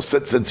 very close.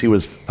 Since he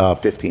was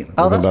 15.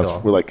 Oh, We've been that's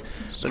cool. We're like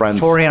friends.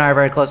 Tori and I are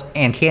very close,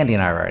 and Candy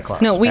and I are very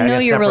close. No, we And know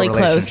have you're separate really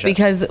close relationships.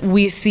 because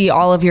we see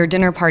all of your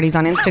dinner parties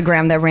on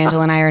Instagram that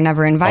Randall and I are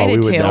never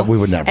invited we would to. we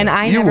would never. And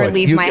I You never would.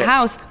 leave You my get-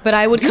 house, but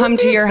I would You come would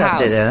to be your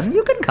accepted house. in.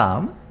 You can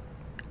come.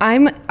 I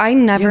You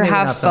never maybe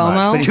have not so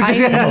much, but FOMO. you I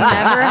can-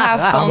 never have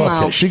I'm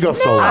FOMO. okay. She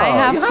goes solo. I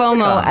have you have to FOMO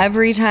come.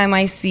 every time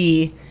I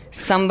see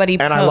somebody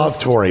And post I love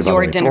Tori, by the your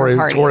way. dinner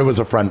party. Tori was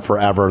a friend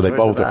forever. They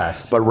Tori's both the are.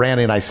 best. But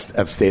Randy and I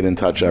have stayed in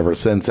touch ever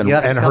since. And, You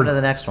have to and come to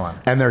the next one.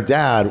 And their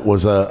dad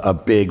was a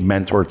big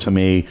mentor to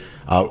me.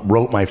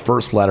 Wrote my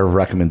first letter of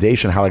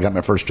recommendation, how I got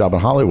my first job in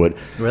Hollywood.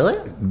 Really?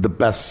 The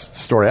best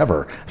story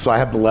ever. So I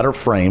have the letter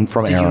framed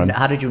from Aaron.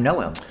 How did you know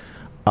him?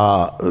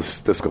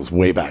 This goes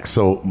way back.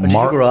 So Did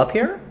you grow up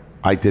here?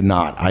 I did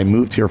not. I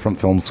moved here from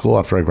film school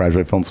after I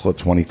graduated film school at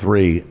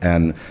 23,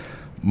 and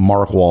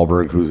Mark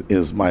Wahlberg, who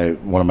is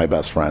one of my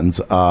best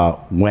friends,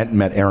 went and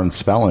met Aaron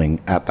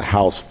Spelling at the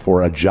house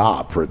for a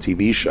job for a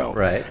TV show.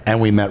 Right. And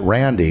we met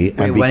Randy.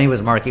 Wait, when he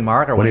was Marky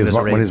Mark, or when he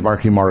was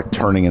Marky Mark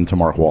turning into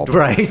Mark Wahlberg.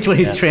 right when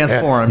he's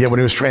transformed. Yeah, when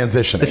he was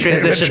transitioning. The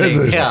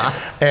transitioning, yeah.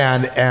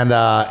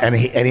 And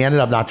he ended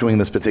up not doing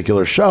this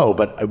particular show,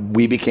 but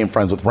we became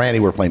friends with Randy.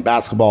 We were playing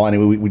basketball,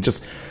 and we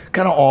just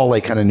kind of all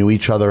knew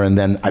each other. And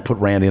then I put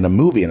Randy in a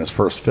movie, in his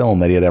first film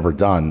that he had ever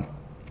done.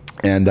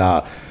 And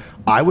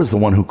I was the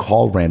one who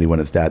called Randy when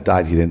his dad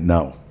died. He didn't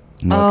know.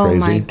 Isn't that Oh,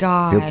 crazy? my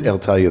God. He'll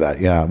tell you that.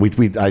 Yeah,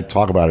 I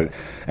talk about it,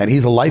 and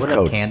he's a life What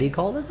coach. Candy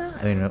called it that?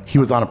 I mean, He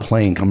was on a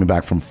plane coming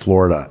back from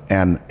Florida,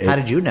 and how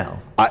did you know?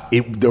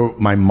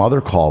 my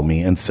mother called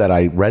me and said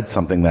I read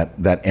something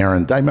that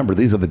Aaron. I remember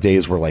these are the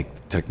days where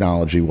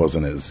technology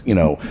wasn't as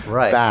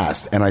Right.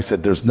 fast, and I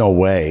said there's no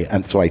way,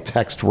 and so I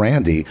text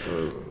Randy,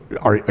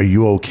 are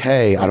you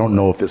okay? I don't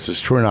know if this is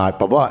true or not.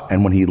 Blah blah.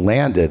 And when he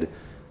landed,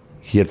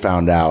 he had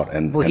found out,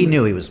 and Well, he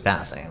knew he was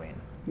passing. I mean,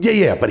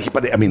 yeah,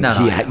 but I mean, No,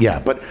 I know. yeah,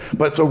 but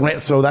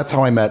so that's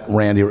how I met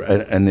Randy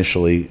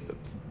initially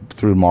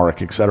through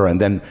Mark, et cetera. And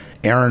then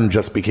Aaron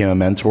just became a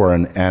mentor.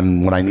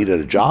 And when I needed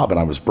a job and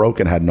I was broke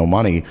and had no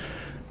money,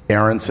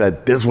 Aaron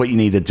said, this is what you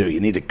need to do. You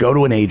need to go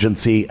to an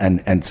agency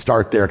and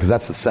start there because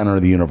that's the center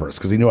of the universe.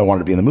 Because he knew I wanted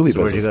to be in the movie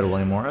where did you business. go to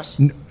William Morris?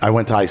 I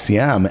went to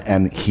ICM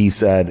and he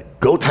said,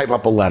 go type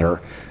up a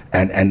letter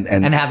and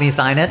And have me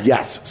sign it?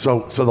 yes. So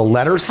the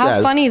letter says.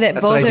 How funny that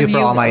That's both what I do of for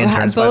you, all my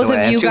interns, by both the way.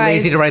 of I'm you too guys,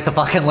 lazy to write the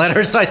fucking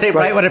letters, so I say,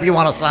 write whatever you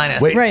want to sign it.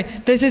 Wait. right?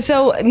 This is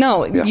so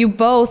no. Yeah. You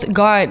both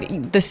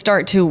got the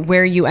start to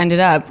where you ended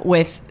up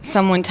with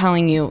someone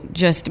telling you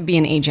just be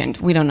an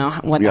agent. We don't know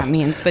what Yeah. that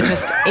means, but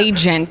just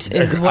agent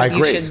is I what you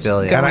agree. should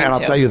Still, yeah. go And I'll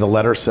into. tell you, the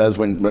letter says,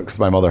 because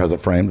my mother has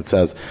it framed, it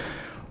says,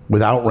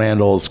 without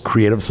Randall's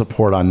creative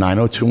support on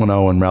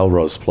 90210 and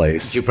Melrose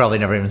Place. You probably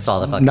never even saw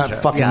the fucking Not show.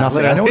 fucking Yeah, nothing.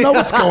 I literally. don't know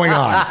what's going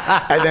on.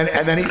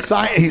 And then he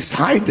signed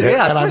it.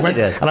 Yeah, of and I course he went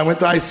did. and I went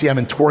to ICM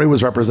and Tori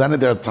was represented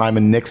there at the time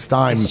and Nick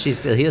Stein. She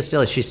still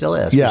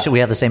is. Yeah. We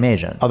have the same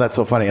agent. Oh, that's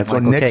so funny. And so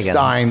Michael Nick Kagan.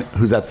 Stein,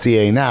 who's at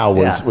CA now,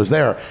 Yeah. was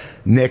there.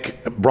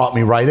 Nick brought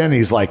me right in.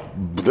 He's like,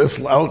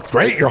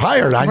 great, you're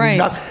hired. I Right. knew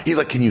nothing. He's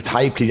like, can you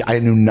type? I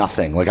knew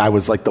nothing. I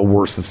was like the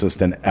worst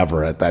assistant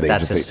ever at that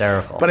That's agency.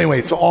 hysterical. But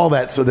anyway, so all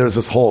that. So there's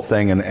this whole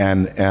thing, and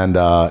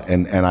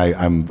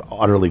I'm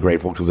utterly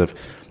grateful because if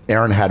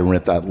Aaron hadn't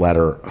written that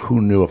letter,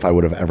 who knew if I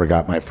would have ever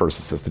got my first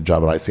assistant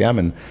job at ICM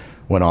and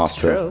went off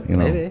true. to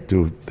Maybe.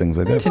 do things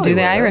I did. to do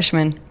the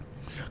Irishman.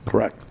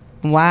 Correct.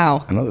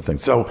 Wow. Another thing.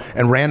 So,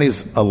 and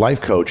Randy's a life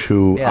coach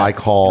who Yeah, I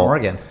call in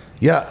Oregon.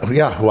 Yeah,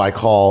 who I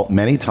call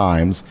many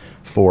times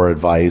for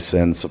advice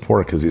and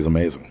support because he's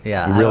amazing.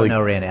 Yeah, He I really, don't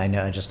know Randy.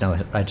 I just know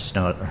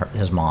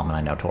his mom, and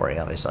I know Tori,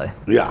 obviously.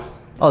 Yeah,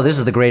 Oh, this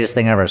is the greatest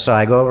thing ever. So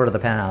I go over to the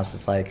penthouse.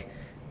 It's like,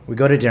 we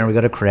go to dinner, we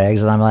go to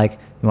Craig's, and I'm like,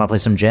 you want to play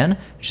some gin?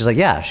 She's like,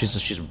 yeah.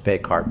 She's a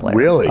big card player.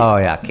 Really? Oh,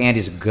 yeah.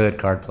 Candy's a good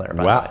card player.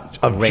 By Wow. the way.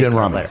 Of Great gin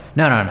card rummy. player.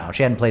 No.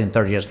 She hadn't played in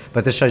 30 years.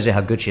 But this shows you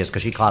how good she is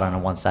because she caught on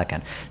in 1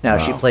 second. No,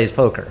 she plays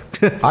poker.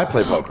 I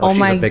play poker. Oh She's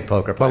my- a big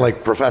poker player. But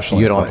like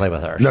professionally, You don't I play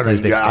with her. She No,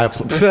 plays big yeah,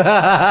 stakes.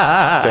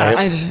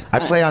 I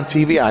play on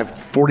TV. I have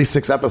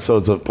 46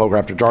 episodes of Poker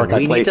After Dark.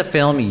 We need to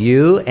film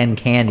you and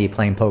Candy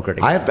playing poker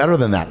together. I have better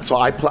than that. So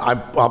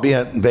I'll be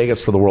in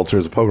Vegas for the World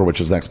Series of Poker,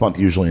 which is next month,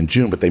 usually in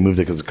June, but they moved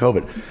it because of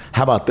COVID.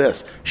 How about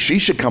this? She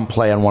should come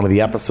play on one of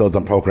the episodes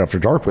on Poker After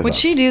Dark with Would us.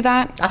 she do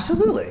that?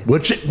 Absolutely.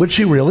 Would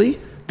she really?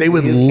 They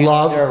would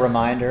love. A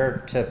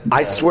reminder to.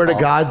 I swear to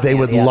call God, they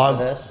would Candy after love.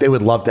 this. They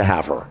would love to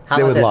have her. How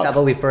they about would this? love. How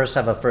about we first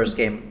have a first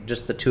game,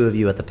 just the two of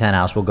you at the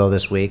penthouse? We'll go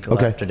this week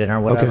Okay. after dinner,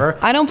 whatever.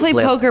 I don't play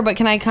poker, but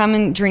can I come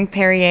and drink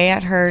Perrier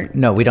at her?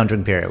 No, we don't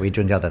drink beer. We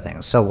drink other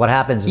things. So what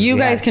happens is You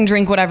guys can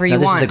drink whatever you No,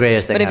 this is want. the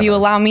greatest thing But if you ever.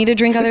 allow me to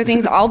drink other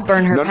things, I'll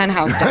burn her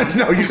penthouse down.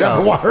 No, you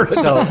never want her.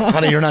 So,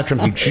 honey, you're not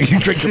drinking. You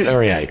drink the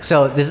Perrier.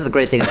 So this is the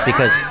great thing is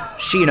because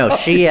she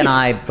and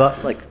I,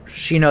 but like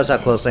she knows how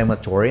close I am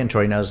with Tori, and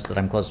Tori knows that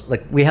I'm close.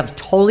 Like we have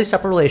totally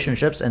separate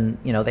relationships, and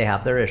they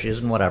have their issues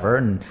and whatever,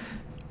 and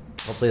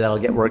hopefully that'll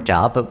get worked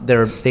out. But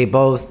they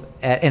both.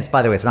 And it's,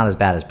 by the way, it's not as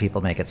bad as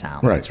people make it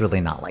sound. Right. It's really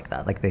not like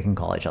that. Like they can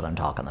call each other and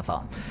talk on the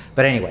phone.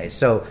 But anyway,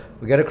 so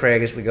we go to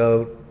Craig's. We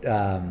go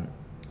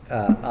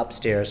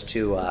upstairs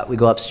to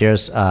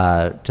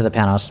the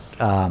penthouse,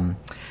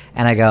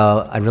 and I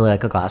go, I'd really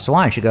like a glass of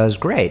wine. She goes,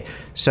 great.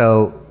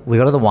 So we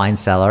go to the wine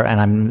cellar, and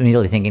I'm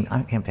immediately thinking,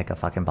 I can't pick a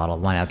fucking bottle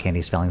of wine out of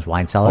Candy Spelling's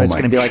wine cellar. It's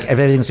going to be like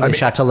everything's going to be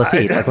Chateau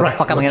Lafite. Like, what the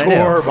fuck am I going to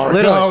do?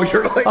 Literally.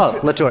 You're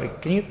like, Latour.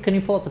 Can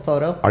you pull up the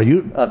photo? Are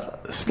you?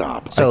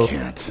 Stop. So I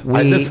can't.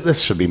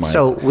 This should be my.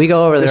 So we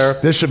go over there.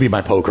 This should be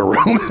my poker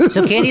room.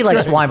 So Candy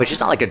likes wine, but she's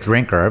not like a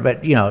drinker.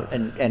 But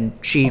and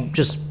she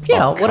just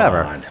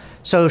whatever. On.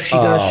 So she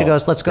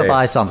goes, let's go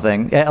buy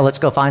something. Let's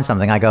go find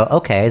something. I go,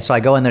 okay. So I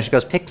go in there. She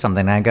goes, pick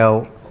something. And I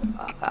go,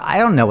 I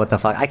don't know what the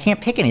fuck. I can't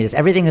pick any of this.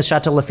 Everything is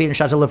Chateau Lafite and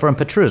Chateau Lafite and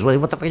Petrus. What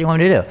the fuck do you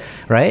want me to do?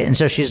 Right? And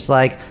so she's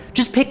like,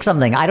 just pick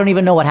something. I don't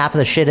even know what half of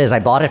the shit is. I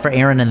bought it for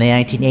Aaron in the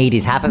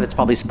 1980s. Half of it's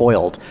probably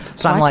spoiled.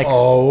 So I'm like,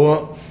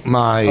 oh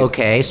my.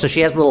 Okay. So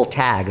she has little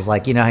tags.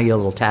 Like, you know how you have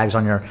little tags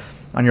on your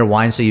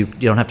wine, so you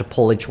don't have to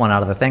pull each one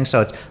out of the thing.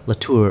 So it's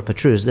Latour,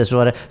 Petrus, this,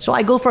 what. So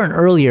I go for an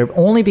earlier,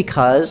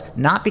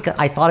 not because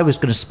I thought it was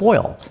going to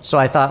spoil. So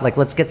I thought, like,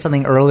 let's get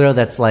something earlier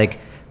that's like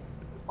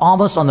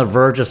almost on the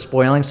verge of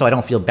spoiling, so I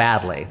don't feel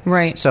badly.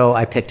 Right. So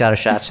I picked out a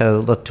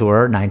Chateau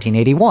Latour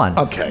 1981.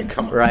 Okay,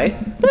 come on.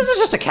 Right. This is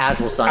just a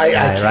casual Sunday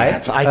night,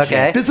 right? I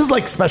can't. This is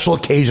like special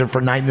occasion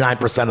for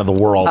 99% of the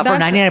world. For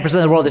 99% of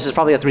the world, this is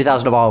probably a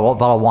 $3,000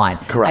 bottle of wine.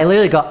 Correct. I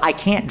literally go, I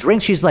can't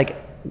drink. She's like,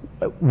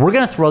 we're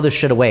going to throw this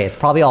shit away. It's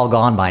probably all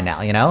gone by now,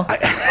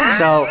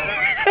 So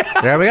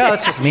there we go.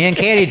 It's just me and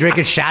Katie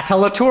drinking Chateau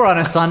Latour on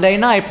a Sunday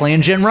night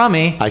playing gin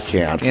rummy. I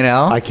can't.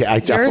 I can't. I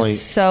definitely. You're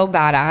so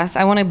badass.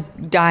 I want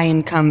to die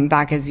and come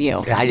back as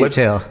you. I do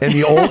too. In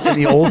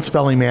the old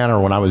Spelling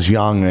Manor, when I was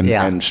young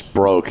and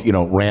broke,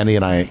 Randy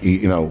and I,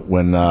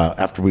 when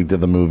after we did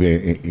the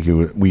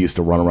movie, we used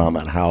to run around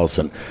that house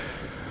and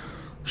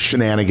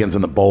shenanigans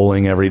in the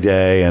bowling every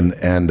day,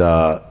 and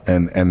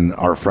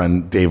our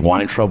friend Dave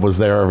Weintraub was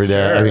there every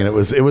day. Sure. I mean, it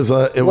was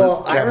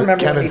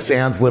Kevin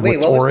Sands lived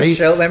with Tori.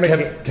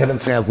 Kevin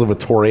Sands lived with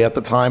Tori at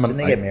the time. Didn't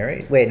they get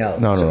married? Wait, no.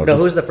 No.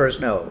 Who was the first?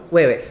 No.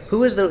 Wait. Who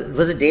was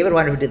it David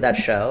Weiner who did that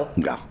show?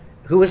 No.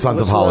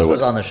 Sons of Hollywood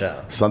was on the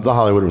show? Sons of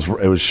Hollywood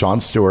was Sean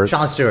Stewart,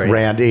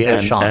 Randy,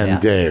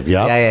 and Dave.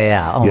 Yep.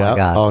 Yeah. Oh my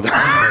God.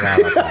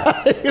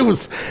 It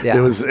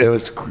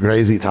was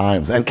crazy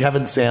times. And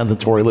Kevin Sands and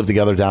Tori lived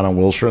together down on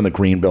Wilshire in the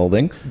Green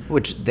Building,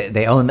 which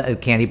they own.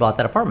 Candy bought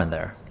that apartment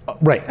there.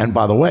 Right. And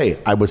by the way,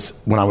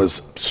 when I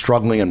was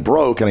struggling and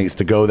broke, and I used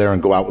to go there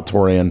and go out with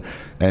Tori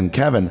and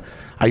Kevin,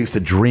 I used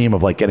to dream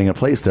of like getting a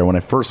place there. When I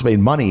first made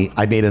money,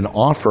 I made an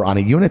offer on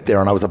a unit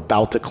there, and I was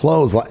about to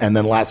close. And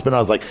then last minute, I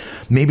was like,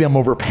 maybe I'm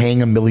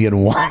overpaying $1.1 million.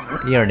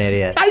 You're an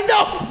idiot. I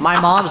know. My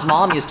mom's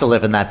mom used to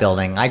live in that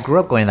building. I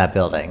grew up going to that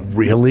building.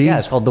 Really? Yeah,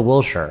 it's called the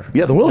Wilshire.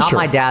 Yeah, the Wilshire. Not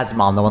my dad's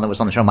mom, the one that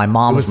was on the show. My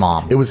mom's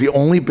mom. It was the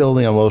only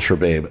building on Wilshire,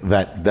 babe,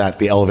 that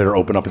the elevator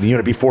opened up in the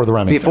unit before the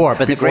Remington.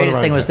 But the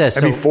greatest thing was this.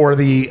 And before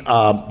the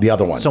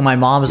other one. So my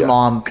mom's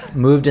mom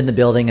moved in the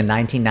building in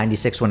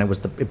 1996 when it was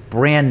the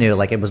brand new,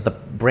 like it was the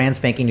brand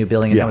spanking new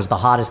building, and it was the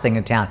hottest thing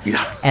in town.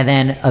 Yeah. And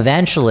then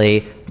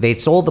eventually they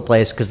sold the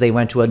place because they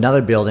went to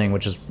another building,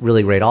 which is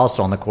really great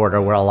also on the corridor,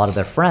 where a lot of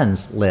their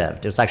friends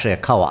lived. It was actually a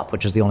co-op,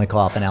 which is the only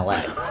co-op in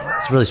LA.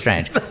 It's really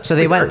strange. So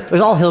they went, it was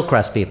all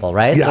Hillcrest people,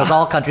 right? Yeah. So it was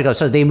all country clubs.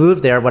 So they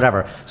moved there,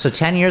 whatever. So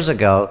 10 years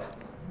ago,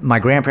 my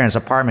grandparents'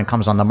 apartment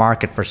comes on the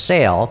market for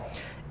sale.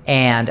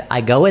 And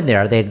I go in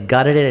there. They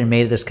gutted it and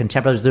made this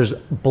contemporary. There's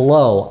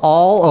blow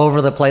all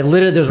over the place.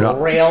 Literally, there's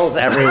rails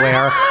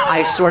everywhere.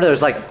 I swear,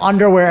 there's like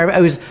underwear.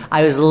 I was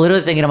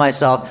literally thinking to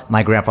myself,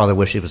 my grandfather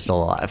wished he was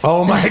still alive.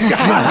 Oh my God,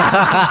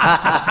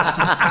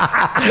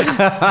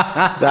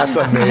 that's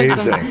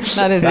amazing.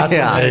 That's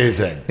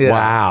amazing. Yeah.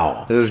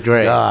 Wow, it was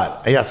great.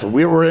 God, yeah. So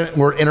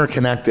we're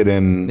interconnected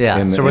in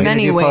so we're going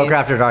to do ways. Poker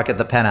After Dark at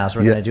the Penthouse.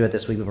 We're going to do it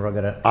this week before we're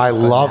going to. I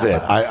love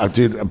it.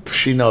 Dude,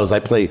 she knows I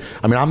play.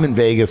 I mean, I'm in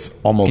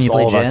Vegas almost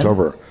all of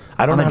October.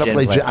 I don't know how to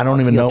play gin. I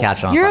don't even know.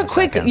 You're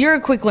a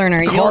quick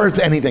learner. Cards,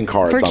 anything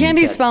cards. For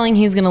Candy Spelling,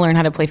 he's going to learn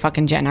how to play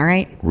fucking gin. All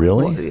right.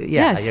 Really?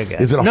 Yes. You're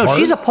good. Is it hard? No,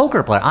 she's a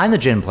poker player. I'm the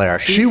gin player.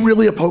 She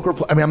really a poker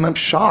player? I mean, I'm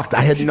shocked.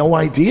 I had no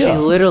idea. She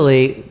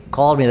literally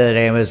called me the other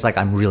day and was like,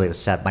 I'm really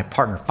upset. My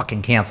partner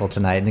fucking canceled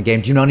tonight in the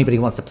game. Do you know anybody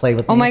who wants to play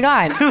with me? Oh my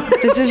God.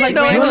 This is like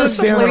Randall's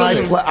dream.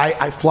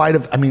 I fly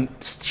to, I mean,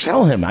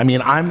 tell him. I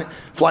mean,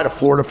 fly to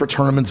Florida for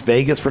tournaments,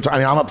 Vegas for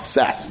tournaments. I mean, I'm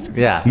obsessed.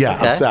 Yeah.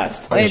 Okay.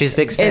 Obsessed. She's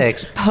big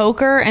stakes. It's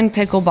poker and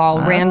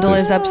pickleball. Randall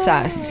is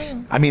obsessed.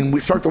 I mean, we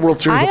start the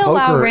World Series of poker. I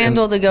allow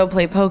Randall to go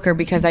play poker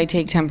because I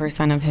take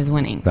 10% of his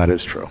winnings. That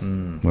is true.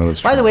 That is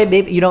true. By the way,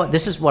 babe,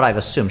 this is what I've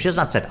assumed. She has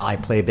not said I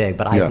play big,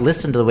 but I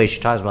listened to the way she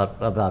talks about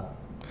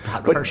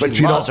But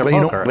you know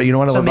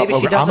what I love about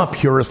poker? I'm a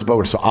purist of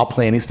poker, so I'll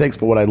play any stakes.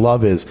 But what I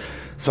love is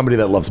somebody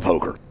that loves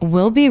poker.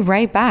 We'll be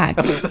right back.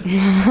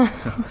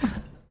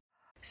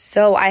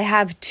 So I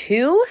have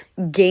 2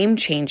 game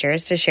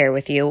changers to share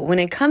with you when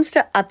it comes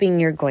to upping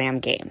your glam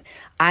game.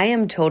 I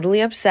am totally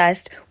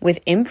obsessed with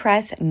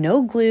Impress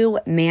No Glue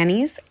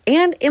Manis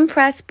and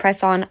Impress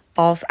Press-On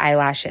False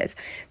Eyelashes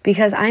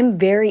because I'm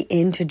very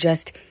into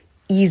just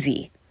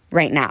easy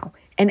right now.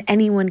 and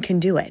anyone can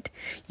do it.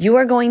 You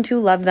are going to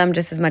love them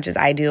just as much as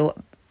I do.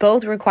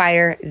 Both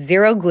require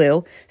zero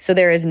glue, so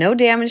there is no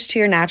damage to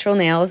your natural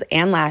nails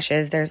and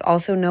lashes. There's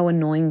also no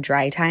annoying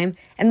dry time.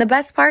 And the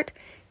best part,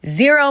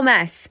 zero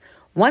mess.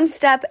 One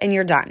step and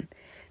you're done.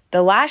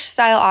 The lash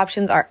style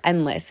options are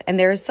endless, and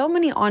there are so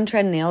many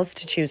on-trend nails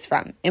to choose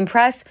from.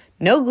 Impress,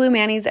 no glue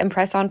manis, and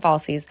press-on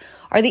falsies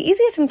are the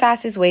easiest and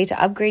fastest way to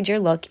upgrade your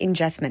look in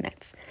just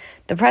minutes.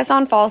 The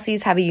press-on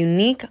falsies have a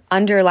unique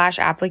under-lash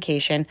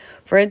application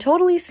for a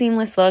totally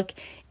seamless look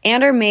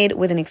and are made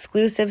with an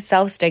exclusive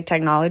self-stick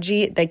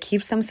technology that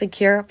keeps them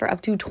secure for up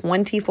to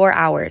 24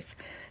 hours.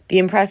 The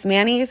Impress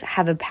Manis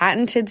have a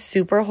patented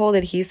super hold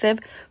adhesive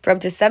for up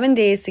to 7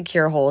 days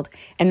secure hold,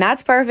 and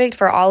that's perfect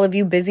for all of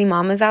you busy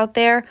mamas out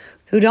there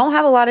who don't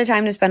have a lot of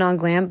time to spend on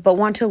glam but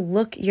want to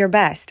look your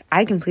best.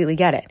 I completely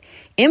get it.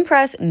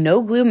 Impress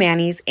No Glue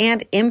Manis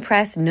and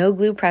Impress No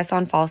Glue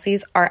Press-On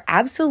Falsies are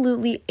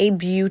absolutely a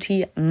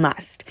beauty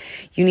must.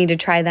 You need to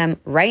try them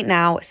right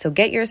now, so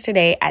get yours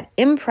today at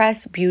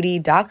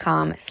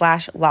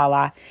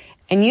impressbeauty.com/Lala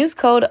and use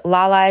code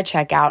LALA at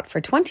checkout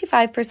for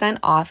 25%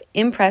 off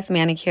Impress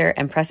Manicure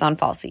and Press-On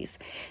Falsies.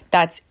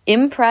 That's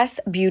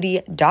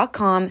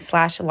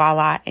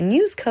impressbeauty.com/Lala and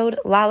use code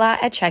LALA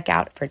at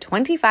checkout for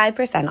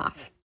 25%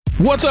 off.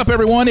 What's up,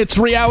 everyone? It's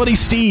Reality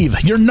Steve,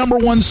 your number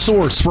one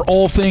source for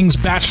all things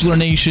Bachelor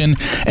Nation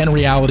and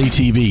reality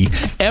TV.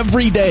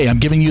 Every day, I'm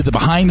giving you the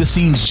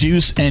behind-the-scenes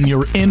juice and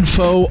your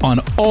info on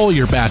all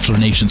your Bachelor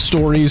Nation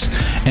stories,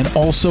 and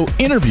also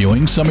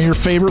interviewing some of your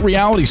favorite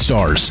reality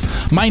stars.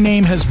 My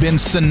name has been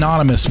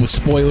synonymous with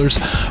spoilers,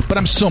 but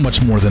I'm so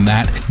much more than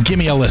that. Give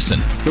me a listen.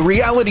 The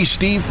Reality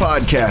Steve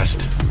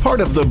Podcast,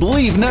 part of the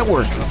Believe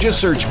Network. Just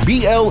search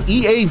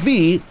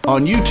BLEAV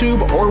on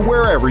YouTube or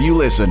wherever you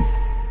listen.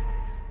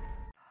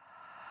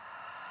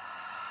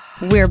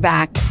 We're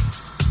back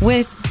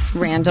with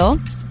Randall.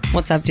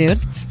 What's up, dude?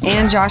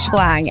 And Josh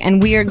Flagg. And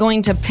we are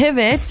going to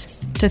pivot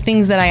to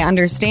things that I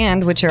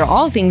understand, which are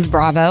all things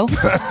Bravo.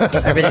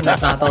 Everything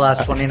that's not the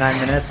last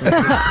 29 minutes. And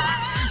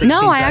 16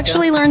 no, I seconds.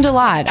 actually learned a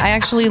lot. I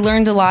actually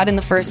learned a lot in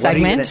the first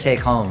segment. What are you going to take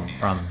home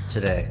from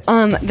today?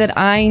 That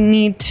I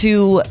need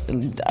to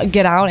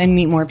get out and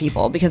meet more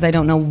people because I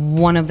don't know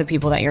one of the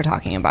people that you're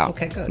talking about.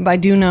 Okay, good. But I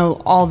do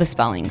know all the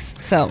spellings,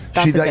 so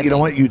that's a good You know thing.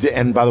 what you did,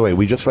 and by the way,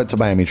 we just went to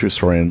Miami, true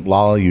story. And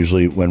Lala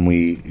usually, when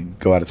we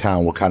go out of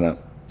town, we'll kind of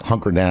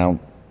hunker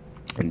down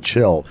and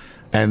chill.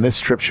 And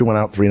this trip, she went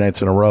out 3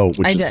 nights in a row,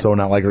 which is so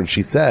not like her. And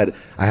she said,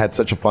 "I had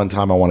such a fun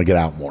time. I want to get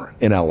out more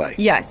in LA."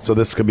 Yes. So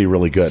this could be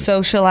really good.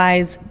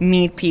 Socialize,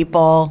 meet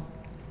people,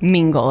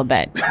 mingle a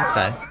bit.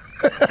 Okay.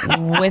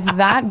 With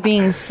that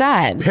being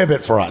said,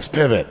 Pivot for us.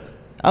 Pivot.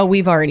 oh,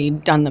 we've already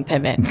done the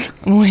pivot.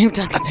 We've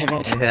done the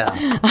pivot.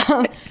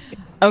 Yeah.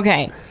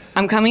 Okay.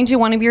 I'm coming to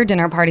one of your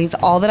dinner parties.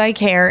 All that I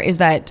care is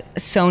that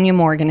Sonia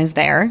Morgan is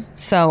there.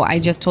 So I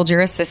just told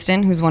your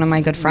assistant, who's one of my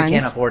good friends. We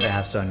can't afford to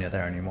have Sonia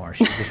there anymore.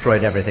 She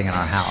destroyed everything in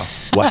our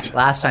house. What?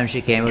 Last time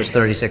she came, it was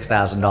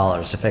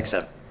 $36,000 to fix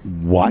it.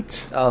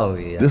 What? Oh,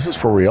 yeah. This is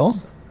for real?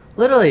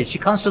 Literally, she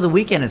comes for the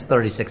weekend, it's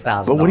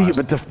 $36,000. But what do you?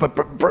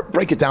 But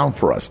break it down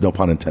for us. No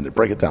pun intended.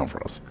 Break it down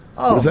for us.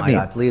 Oh, what does that my mean?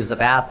 God. Leaves the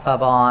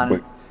bathtub on.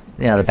 Wait.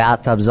 You know, the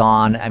bathtub's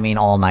on, I mean,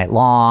 all night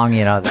long.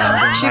 You know, then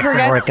She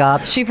next work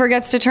up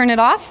forgets to turn it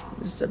off?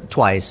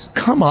 twice.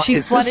 Come on. She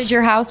is flooded this-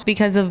 your house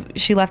because of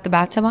she left the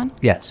bathtub on?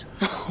 Yes.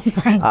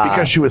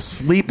 because she was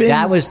sleeping.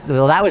 That was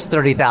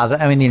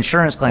 $30,000. I mean, the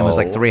insurance claim was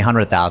like Oh.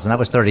 $300,000. That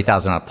was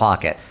 $30,000 out of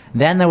pocket.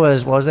 Then there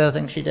was, what was the other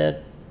thing she did?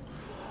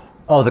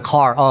 Oh, the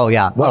car. Oh,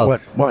 yeah.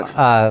 What? One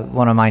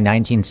of my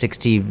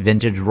 1960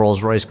 vintage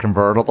Rolls Royce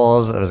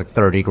convertibles. It was like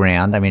 30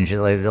 grand. I mean, she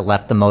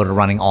left the motor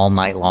running all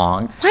night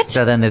long. What?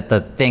 So then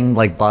the thing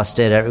like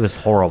busted. It was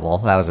horrible.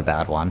 That was a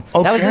bad one.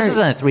 This was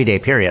in a 3-day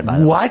period, by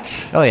the way.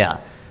 What? Oh, yeah.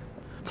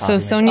 So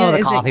Sonia Oh, the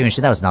is coffee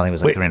machine. That was nothing. It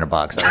was like Wait.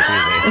 $300.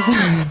 That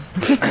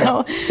was easy.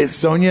 so Is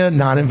Sonia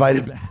not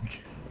invited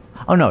back?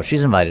 Oh, no,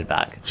 she's invited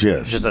back. She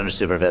is. Just under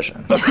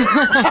supervision.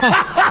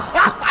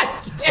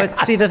 But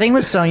see, the thing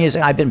with Sonia is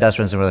I've been best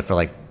friends with her for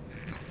like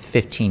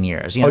 15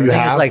 years. You know, Oh, the you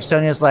thing have? is like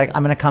Sonia's like,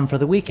 I'm going to come for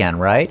the weekend,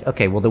 right?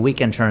 Okay, well, the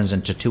weekend turns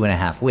into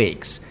 2.5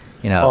 weeks.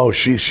 You know, Oh,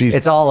 she.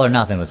 it's all or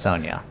nothing with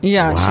Sonia.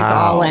 yeah, she's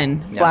all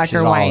in, Yeah, black she's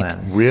or all white.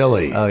 in.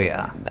 Really? Oh,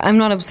 yeah. I'm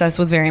not obsessed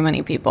with very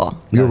many people.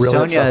 You're really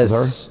Sonia obsessed is-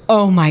 with her?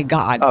 Oh my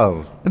God.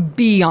 Oh,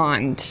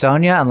 Beyond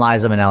Sonia and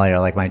Liza Minnelli are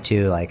like my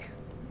two, like,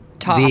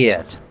 tops. be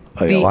it.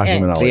 Oh, yeah, The Liza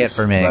end. Minnelli. See it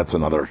for me. That's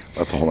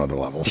a whole other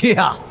level.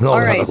 Yeah. All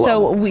right,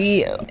 so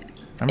we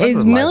is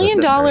Liza's million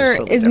sister dollar is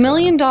totally is different.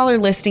 million dollar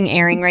listing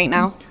airing right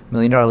now? $1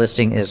 Million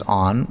Listing is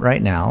on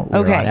right now. We're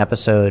Okay. on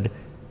episode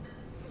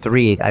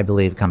 3, I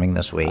believe, coming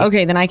this week.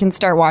 Okay, then I can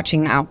start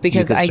watching now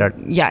because can start-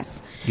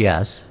 yes.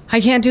 Yes.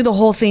 I can't do the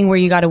whole thing where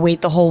you got to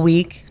wait the whole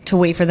week to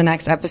wait for the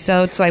next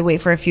episode, so I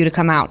wait for a few to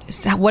come out.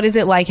 So what is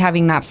it like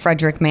having that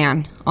Frederick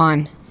man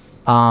on?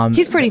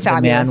 He's pretty The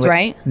man fabulous, with-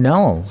 right?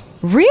 No.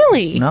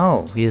 Really?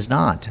 No, he is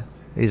not.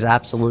 He's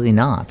absolutely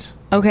not.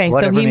 Okay, so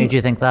Whatever he- made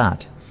you think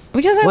that?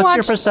 Because I What's your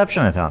watched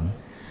perception of him?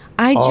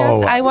 I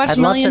watched I'd love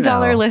to Million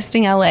Dollar know.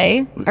 Listing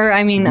LA, or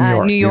I mean New York,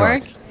 New New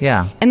York, York.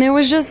 Yeah. And there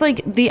was just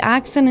like the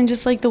accent and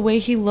just like the way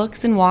he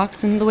looks and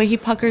walks and the way he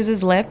puckers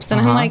his lips.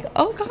 And I'm like,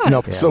 oh God.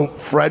 No, so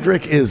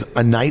Frederick is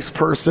a nice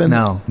person.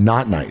 No.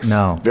 Not nice.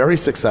 No. Very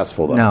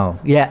successful, though. No.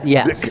 Yeah.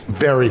 Yes.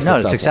 Very No,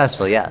 successful.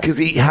 successful, yes. Because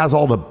he has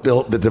all the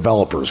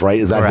developers, right?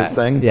 Is that his Correct.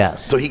 thing?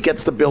 Yes. So he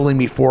gets the building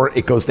before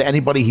it goes to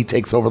anybody. He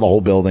takes over the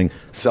whole building,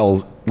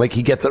 sells, like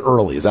he gets it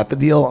early. Is that the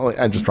deal?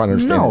 I'm just trying to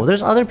understand. No,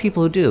 there's other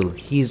people who do.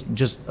 He's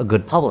just a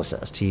good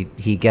publicist. He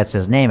gets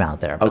his name out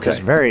there. But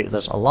Okay.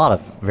 there's a lot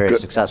of very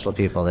successful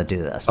people that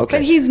do this. Okay.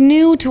 But he's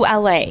new to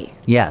LA.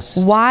 Yes.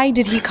 Why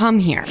did he come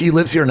here? He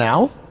lives here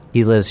now?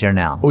 He lives here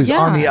now. Oh, he's Yeah.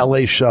 on the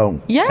LA show.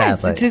 Yes,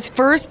 Sadly. it's his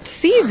first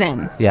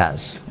season.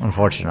 Yes,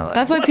 unfortunately.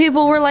 That's why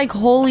people were like,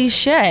 holy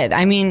shit.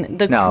 I mean,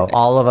 No,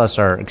 all of us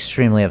are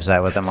extremely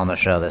upset with him on the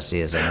show this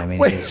season. I mean,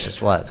 Wait. he's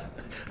just what?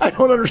 I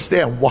don't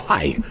understand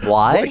why.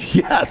 Why?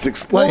 Yes,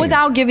 explain. well,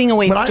 without giving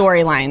away But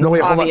storylines, hold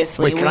on.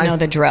 obviously. Wait, We can I know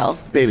the drill.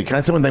 Baby, can I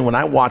say one thing? When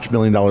I watch $1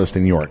 Million to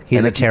New York, He's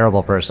and a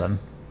terrible person.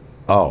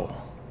 Oh,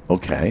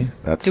 okay.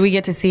 That's Do we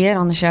get to see it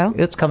on the show?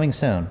 It's coming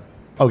soon.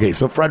 okay.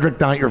 So Frederick,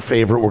 not your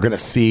favorite. We're going to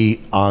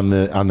see on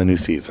the new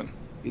season.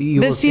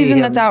 You This will see season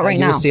him- that's out right you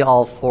now. will see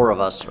all four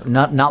of us.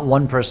 Not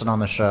one person on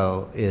the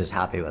show is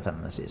happy with him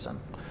this season.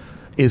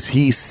 Is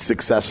he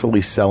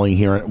successfully selling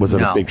here? Was it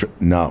No. a big?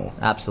 No.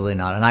 Absolutely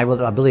not. And I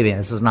believe me,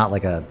 this is not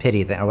like a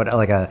pity thing or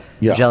like a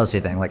Yeah. jealousy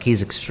thing. Like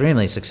he's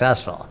extremely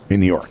successful. In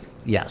New York.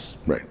 Yes.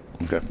 Right.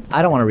 Okay.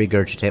 I don't want to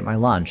regurgitate my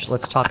lunch.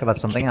 Let's talk about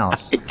something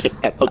else. Okay.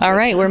 All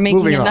right, we're making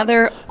Moving on.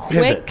 another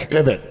quick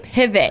Pivot.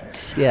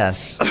 pivot.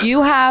 Yes.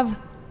 You have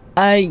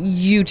a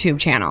YouTube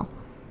channel.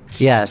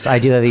 Yes, I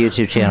do have a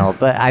YouTube channel,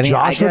 but I mean,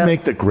 Josh I would guess-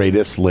 make the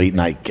greatest late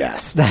night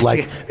guest.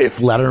 Like if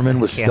Letterman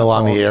was still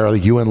on the Canceled. air,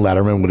 you and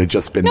Letterman would have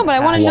just been. No, but I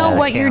want to know Yeah,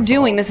 what you're canceled.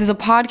 doing. This is a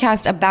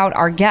podcast about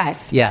our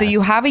guests. Yes. So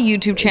you have a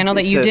YouTube channel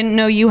that you So- didn't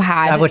know you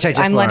had. Which I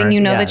just I'm letting learned, you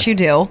know yes. that you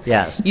do.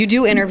 Yes. You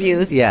do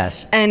interviews.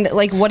 Yes. And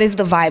like, what is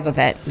the vibe of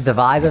it? The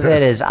vibe of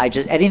it is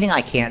anything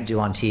I can't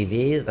do on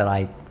TV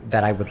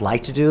that I would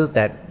like to do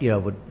that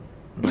would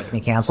make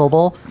me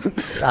cancelable.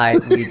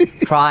 We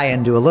try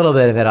and do a little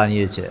bit of it on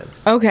YouTube.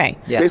 Okay.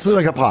 Yes.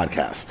 Basically like a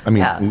podcast. I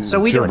mean, Yeah. So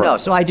we it's your do no. vibe.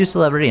 So I do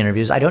celebrity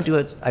interviews. I don't do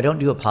it. I don't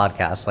do a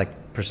podcast like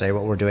per se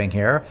what we're doing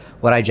here.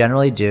 What I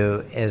generally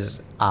do is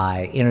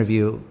I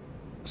interview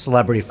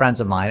celebrity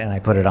friends of mine and I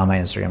put it on my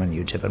Instagram and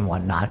YouTube and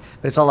whatnot.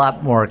 But it's a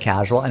lot more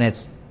casual and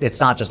it's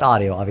not just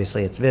audio.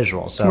 Obviously, it's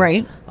visual. So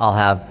Right. I'll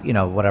have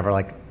whatever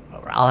like.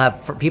 I'll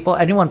have for people,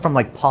 anyone from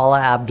like Paula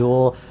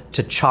Abdul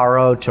to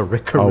Charo to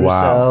Rick Caruso.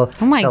 wow.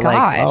 Oh my to, like,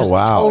 God. just Oh,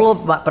 wow. Total,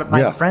 but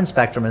my Yeah. friend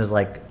spectrum is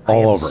like All I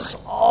am over.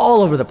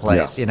 all over the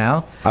place.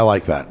 Yeah. I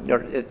like that. Or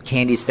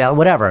Candy Spell,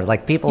 whatever,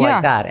 like people Yeah.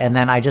 like that. And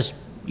then I just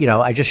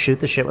shoot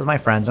the shit with my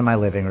friends in my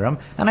living room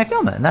and I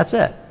film it and that's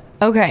it.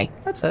 Okay.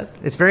 That's it.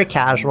 It's very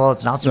casual.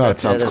 It's not scripted. No, it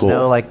sounds There's cool.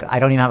 no I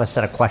don't even have a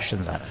set of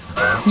questions at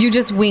it. You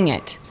just wing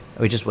it.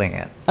 We just wing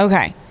it.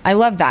 Okay. I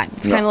love that.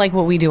 It's kind of like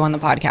what we do on the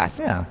podcast.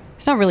 Yeah.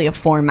 It's not really a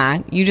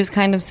format. You just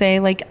kind of say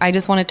like, I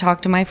just want to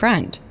talk to my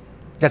friend.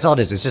 That's all it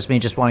is. It's just me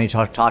just wanting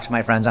to talk to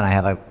my friends and I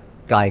have a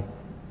guy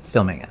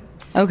filming it.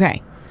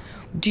 Okay.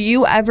 Do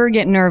you ever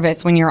get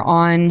nervous when you're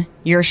on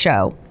your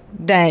show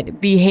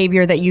that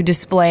behavior that you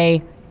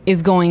display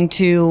is going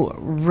to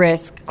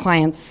risk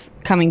clients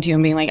coming to you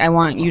and being like, I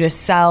want you to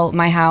sell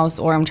my house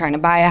or I'm trying to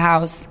buy a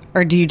house?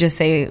 Or do you just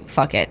say,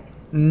 fuck it?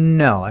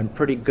 No, I'm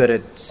pretty good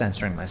at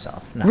censoring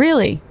myself. No.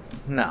 Really?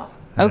 No.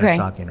 Okay. That's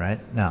shocking, right?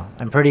 No.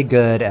 I'm pretty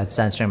good at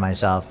censoring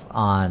myself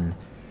on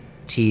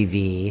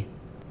TV.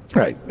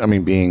 Right. I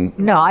mean, being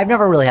No, I've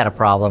never really had a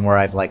problem where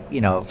I've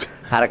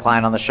had a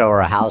client on the show or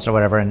a house or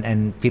whatever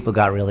and people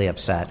got really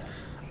upset.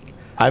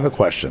 I have a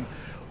question.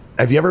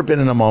 Have you ever been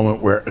in a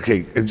moment where,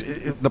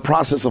 the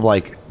process of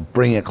like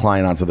bringing a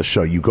client onto the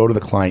show, you go to the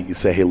client, you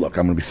say, hey, look,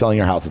 I'm going to be selling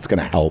your house. It's going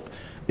to help.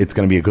 It's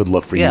going to be a good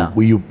look for Yeah. you.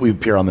 Will you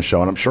appear on the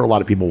show? And I'm sure a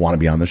lot of people want to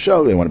be on the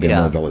show. They want to be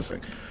Yeah. able to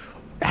listen.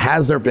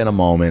 Has there been a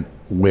moment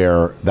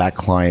where that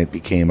client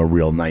became a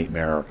real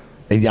nightmare?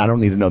 And I don't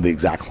need to know the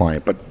exact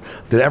client, but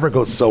did it ever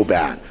go so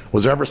bad?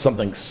 Was there ever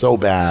something so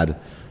bad,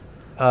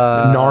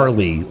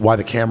 gnarly, why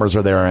the cameras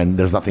are there and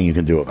there's nothing you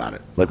can do about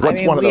it? Like,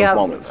 what's one of those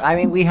moments? I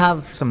mean, we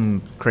have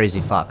some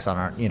crazy fucks on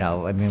our,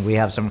 we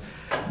have some,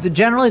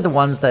 generally the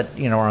ones that,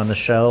 are on the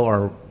show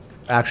are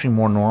actually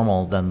more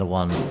normal than the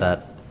ones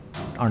that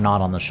are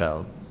not on the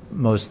show,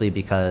 mostly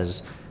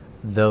because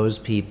those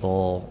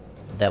people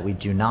that we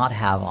do not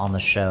have on the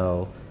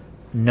show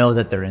know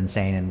that they're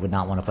insane and would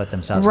not want to put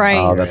themselves Right. in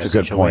Oh, that's a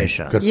good point.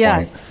 situation. Good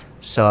Yes.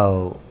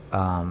 So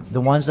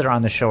the ones that are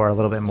on the show are a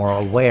little bit more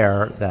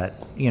aware that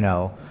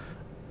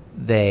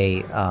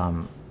they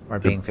are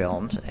being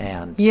filmed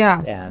and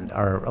Yeah. and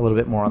are a little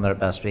bit more on their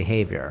best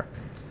behavior.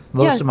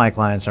 Most Yeah. of my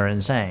clients are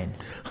insane.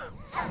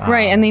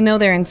 Right, and they know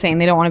they're insane.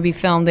 They don't want to be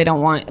filmed. They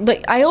don't want.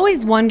 Like, I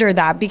always wonder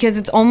that because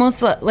it's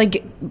almost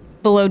like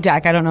Below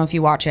Deck. I don't know if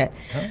you watch it,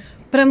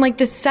 but I'm like,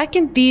 the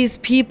second these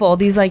people,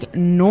 these like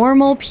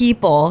normal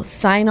people,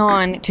 sign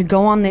on to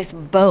go on this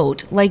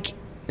boat, like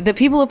the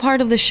people a part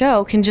of the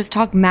show can just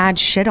talk mad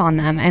shit on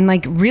them and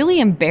like really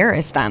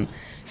embarrass them.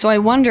 So I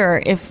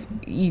wonder if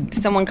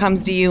someone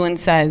comes to you and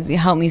says,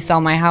 help me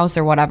sell my house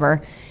or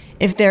whatever,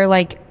 if they're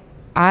like,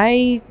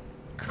 I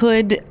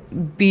could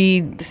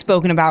be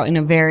spoken about in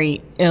a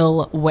very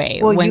ill way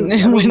when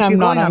I'm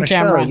not on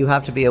camera. Show, you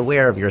have to be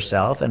aware of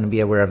yourself and be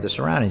aware of the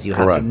surroundings. You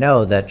Correct. have to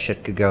know that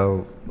shit could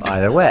go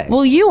either way.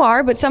 Well, you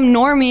are, but some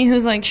normie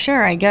who's like,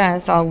 sure, I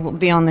guess I'll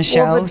be on the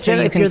show so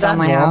you can sell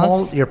my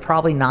house. You're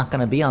probably not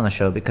going to be on the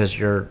show because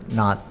you're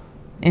not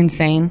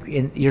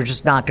insane. You're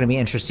just not going to be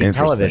interesting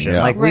television.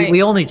 Yeah. Like Right.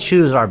 we only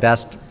choose our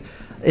best.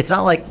 It's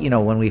not like,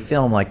 when we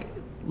film, like,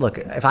 look,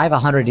 if I have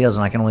 100 deals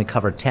and I can only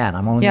cover 10,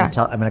 I'm going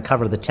to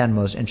cover the 10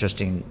 most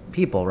interesting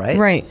people, right?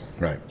 Right.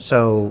 Right.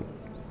 So,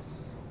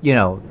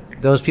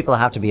 those people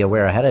have to be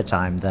aware ahead of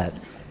time that,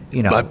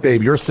 But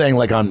babe, you're saying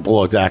like on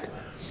Below Deck,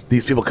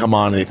 these people come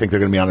on and they think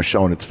they're going to be on a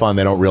show and it's fun.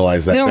 They don't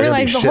realize that They don't they're gonna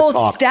realize be the whole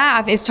shit-talked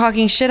staff is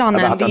talking shit on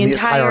them about the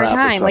entire time.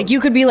 episode. Like, you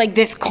could be like,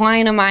 this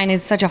client of mine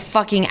is such a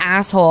fucking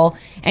asshole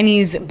and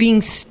he's being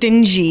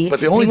stingy. But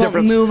the only he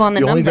difference, won't move on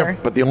the number.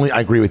 I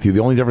agree with you. The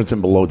only difference in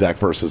Below Deck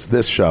versus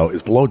this show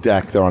is Below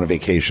Deck, they're on a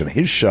vacation.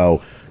 His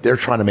show, they're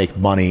trying to make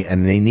money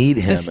and they need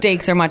him. The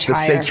stakes are much higher.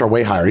 The stakes are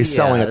way higher. He's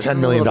selling a $10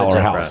 million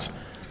house.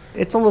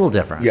 It's a little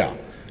different. Yeah.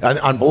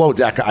 On Below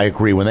Deck, I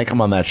agree. When they come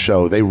on that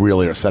show, they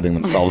really are setting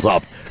themselves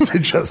up to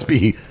just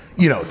be,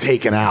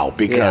 taken out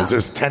because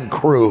there's 10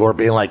 crew who are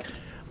being like,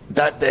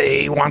 that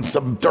they want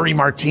some dirty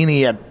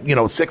martini at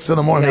 6 in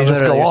the morning. They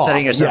just go you're off.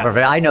 setting yourself up.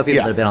 I know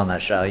people that have been on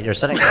that show. You're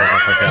setting yourself up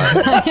for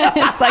failure.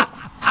 It's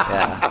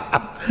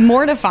like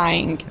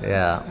mortifying.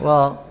 Yeah.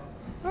 Well,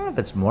 I don't know if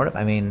it's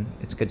mortifying. I mean,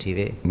 it's good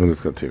TV. It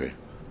is good TV.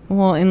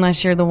 Well,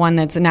 unless you're the one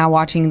that's now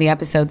watching the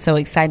episode so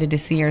excited to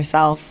see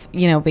yourself,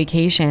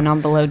 vacation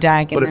on Below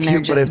Deck, and then they're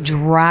just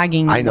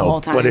dragging you the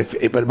whole time.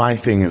 But my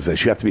thing is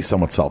this: you have to be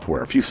somewhat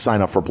self-aware. If you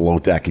sign up for Below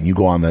Deck and you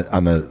go on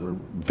the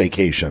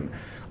vacation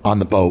on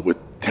the boat with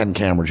 10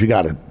 cameras, you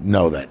got to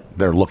know that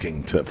they're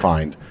looking to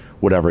find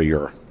whatever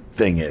your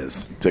thing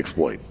is to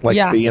exploit, like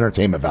the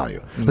entertainment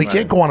value. Like, you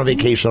can't go on a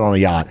vacation on a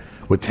yacht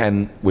with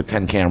 10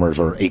 cameras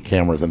or 8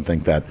 cameras and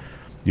think that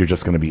you're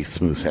just going to be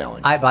smooth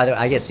sailing. By the way,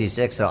 I get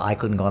seasick, so I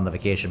couldn't go on the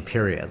vacation,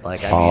 period.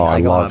 Like, I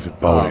love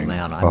boating. Oh,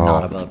 man, I'm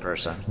not a boat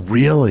person.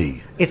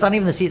 Really? It's not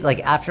even the sea. Like,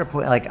 after a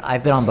point, like,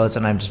 I've been on boats,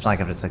 and I'm just like,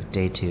 if it's like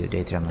day 2,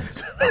 day 3, I'm like,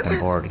 fucking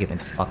bored. Get me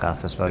the fuck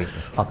off this boat. Get the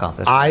fuck off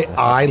this boat.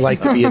 I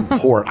like to be in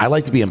port. I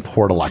like to be in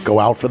port a lot. Go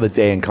out for the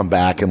day and come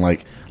back. And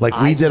like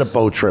we did a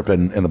boat trip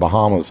in the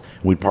Bahamas.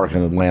 We'd park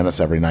in Atlantis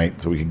every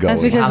night so we could go.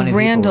 That's because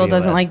Randall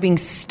doesn't like being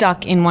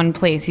stuck in one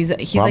place. He's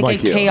like a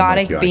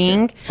chaotic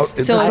being.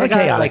 So I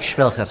gotta like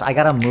Spilkus. I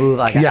gotta move.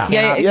 So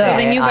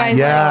then you guys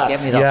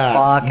get me the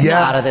fuck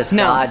out of this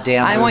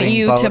goddamn. I want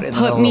you to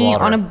put me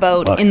on a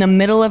boat in the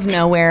middle of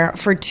nowhere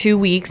for 2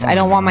 weeks. I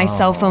don't want my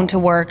cell phone to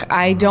work.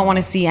 I don't want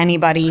to see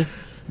anybody.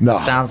 No.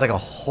 Sounds like a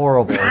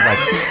horrible, like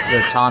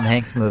the Tom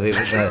Hanks movie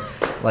with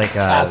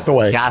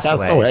Castaway.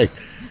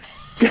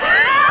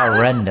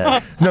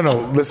 Horrendous.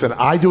 No. Listen,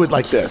 I do it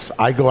like this.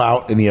 I go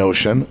out in the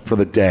ocean for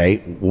the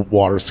day,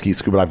 water, ski,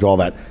 scuba dive, do all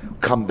that.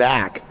 Come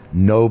back,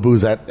 no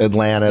booze at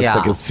Atlantis,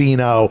 the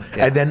casino,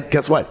 and then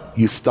guess what?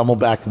 You stumble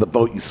back to the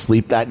boat. You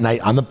sleep that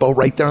night on the boat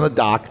right there on the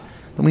dock.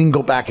 Then we can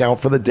go back out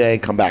for the day,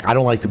 come back. I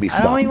don't like to be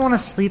stuck. I don't even want to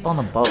sleep on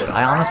the boat.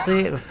 I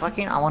honestly,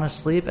 I want to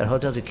sleep at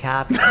Hotel du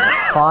Cap. Get the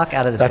fuck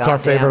out of this. That's our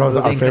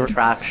favorite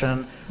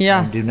contraption.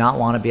 Yeah. I do not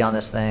want to be on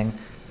this thing.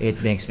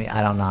 It makes me.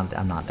 I'm not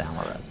down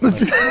with it.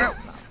 Like,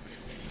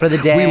 for the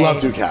day, we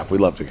love DuCap. We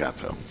love DuCap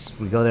too.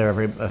 We go there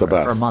for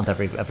a month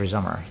every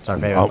summer. It's our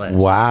favorite place.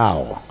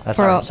 Wow, that's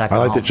our second I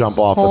like home. to jump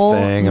off the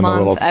thing and the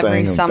little thing.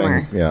 Every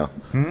summer. Yeah.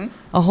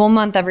 A whole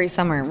month every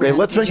summer. Okay,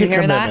 let's make a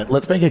commitment.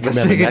 Let's make a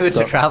commitment.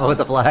 To travel with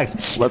the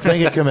Flaggs. Let's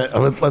make a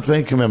commitment. Let's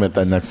make a commitment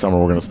that next summer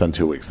we're going to spend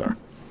 2 weeks there.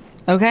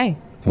 Okay.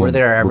 We're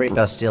there every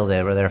Bastille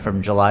Day. We're there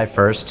from July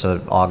 1st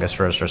to August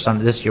 1st or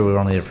something. This year we were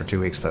only there for 2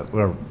 weeks, but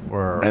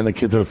we're and the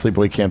kids are at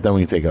sleepaway camp. Then we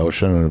can take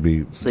ocean and it'll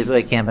be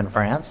sleepaway camp in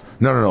France.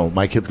 No.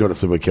 My kids go to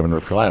sleepaway camp in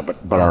North Carolina,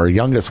 but our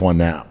youngest one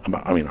now.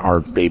 I mean, our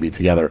baby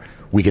together.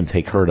 We can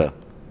take her to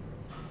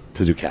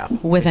do cap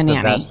with a nanny.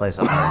 The best place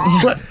on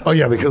earth. Oh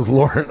yeah, because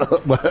Lauren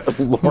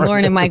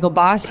and Michael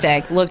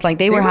Bostic looked like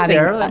they were having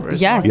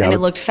and it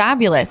looked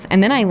fabulous.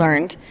 And then I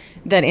learned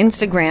that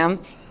Instagram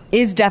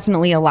is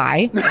definitely a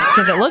lie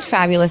because it looked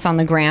fabulous on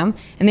the gram,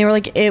 and they were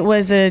like, it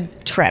was a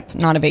trip,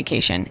 not a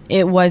vacation.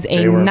 It was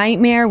a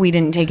nightmare. We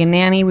didn't take a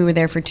nanny. We were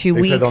there for 2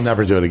 weeks. They said they'll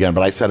never do it again,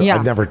 but I said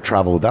I've never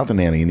traveled without the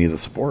nanny. You need the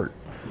support.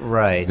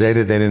 Right. They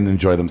didn't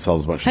enjoy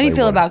themselves much. How do you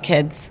feel about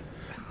kids?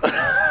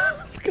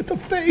 Look at the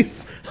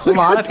face. A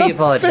lot of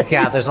people at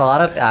DuCap. There's a lot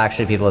of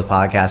actually people with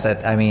podcasts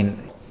that, I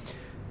mean,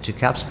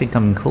 DuCap's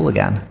becoming cool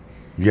again.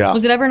 Yeah.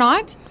 Was it ever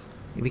not?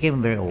 It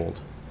became very old.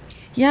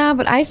 Yeah,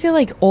 but I feel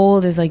like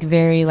old is like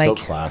very like so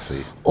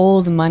classy.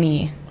 Old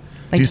money.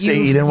 Like, do you stay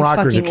Eden Rock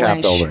or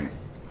DuCap building?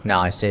 No,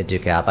 I stay at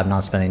DuCap. I'm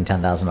not spending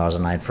 $10,000 a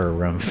night for a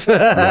room.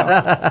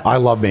 I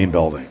love main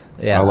building.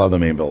 Yeah, I love the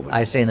main building.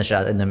 I stay in the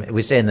shot.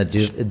 We stay in the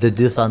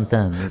Du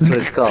Fontaine. That's what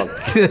it's called.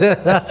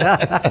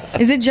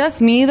 Is it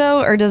just me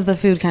though, or does the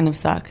food kind of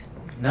suck?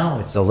 No,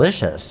 it's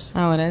delicious.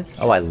 Oh, it is?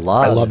 Oh, I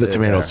love the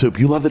tomato there. soup.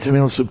 You love the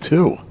tomato soup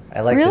too.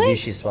 I like Really? the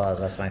vichyssoise.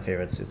 That's my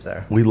favorite soup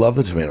there. We love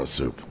the tomato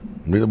soup.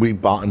 We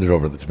bonded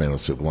over the tomato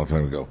soup a long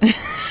time ago.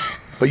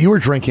 But you were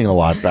drinking a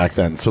lot back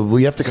then, so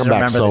we have to come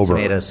back remember the sober.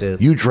 tomato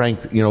soup. You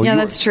drank, Yeah,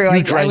 that's true.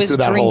 I drank was through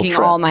that whole drinking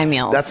trip. all my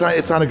meals.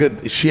 It's not a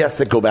good. She has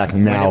to go back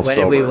now.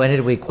 When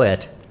did we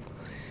quit?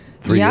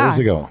 3 years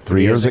ago.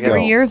 3 years ago.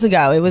 3 years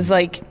ago. It was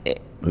like...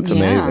 It's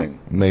amazing.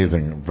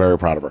 Amazing. I'm very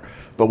proud of her.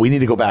 But we need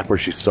to go back where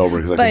she's sober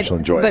because I think she'll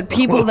enjoy it. But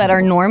people that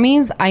are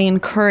normies, I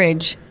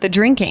encourage the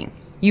drinking.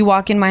 You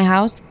walk in my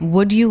house,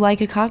 would you like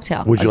a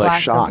cocktail? Would you like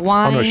glass shots? Of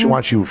wine? Oh, no, she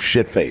wants you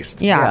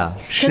shit-faced. Yeah.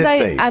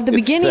 Shit-faced. At the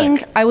It's beginning,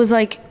 sick. I was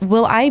like,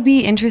 will I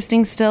be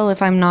interesting still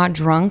if I'm not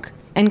drunk?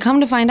 And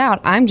come to find out,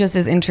 I'm just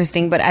as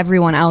interesting, but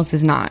everyone else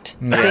is not.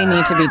 They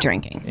need to be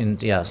drinking.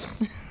 And yes,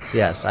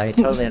 I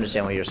totally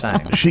understand what you're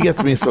saying. She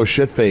gets me so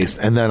shit-faced,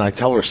 and then I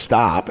tell her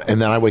stop,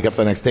 and then I wake up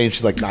the next day, and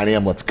she's like, 9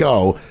 a.m., let's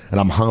go. And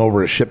I'm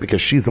hungover as shit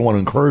because she's the one who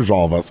encouraged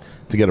all of us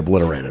to get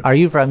obliterated. Are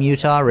you from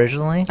Utah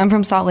originally? I'm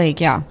from Salt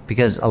Lake, yeah.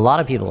 Because a lot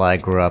of people I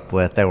grew up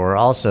with, they were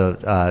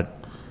also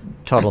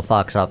total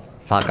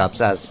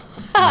fuck-ups as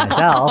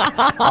myself,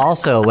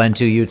 also went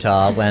to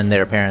Utah when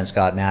their parents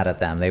got mad at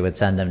them. They would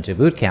send them to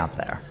boot camp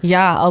there.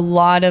 Yeah, a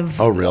lot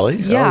of... Oh, really?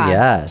 Yeah. Oh,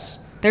 yes.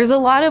 There's a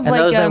lot of And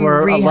those that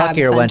were rehab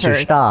luckier went to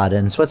centers. Stade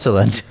in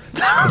Switzerland.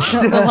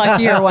 The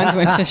luckier ones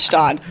went to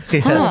Stade.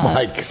 Yes. Oh,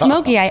 my God.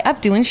 Smokey, I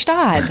up doing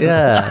Stade.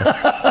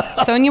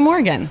 Yes. Sonia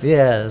Morgan.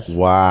 Yes.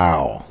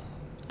 Wow.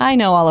 I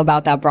know all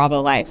about that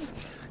Bravo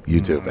life.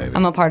 You too, baby.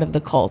 I'm a part of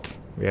the cult.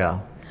 Yeah.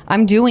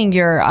 I'm doing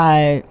your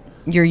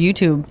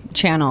YouTube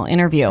channel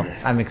interview.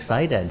 I'm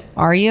excited.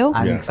 Are you?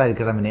 I'm excited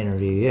because I'm going to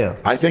interview you.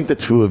 I think the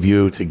two of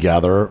you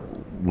together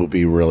will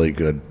be really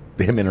good.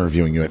 Him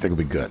interviewing you, I think,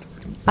 will be good.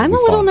 I'm a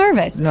little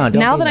nervous. No, don't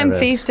now be that I'm nervous.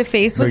 face to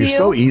face No, with you're you.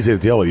 so easy to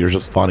deal with. You're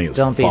just funny as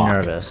Don't be fuck.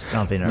 nervous.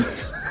 Don't be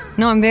nervous.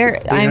 No, I'm very.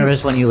 Be I'm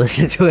nervous when you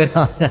listen to it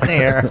on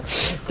air.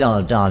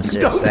 Don't.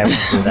 Seriously, I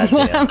won't do that to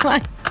you.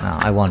 No,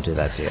 I won't do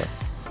that to you.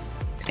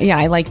 Yeah,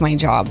 I like my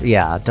job.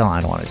 Yeah, I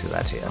don't want to do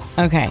that to you.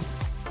 Okay.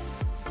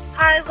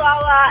 Hi,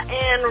 Lala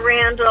and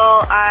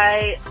Randall.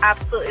 I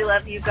absolutely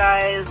love you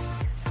guys.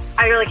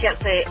 I really can't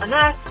say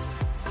enough.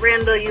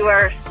 Randall, you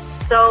are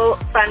so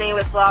funny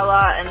with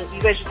Lala, and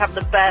you guys just have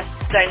the best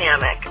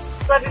dynamic.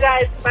 Love you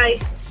guys. Bye.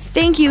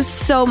 Thank you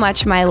so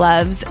much, my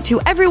loves. To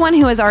everyone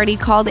who has already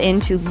called in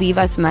to leave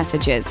us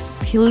messages,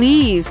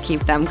 please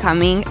keep them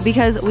coming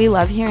because we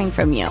love hearing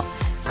from you.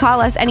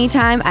 Call us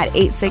anytime at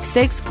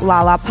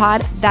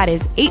 866-LALA-POD. That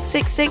is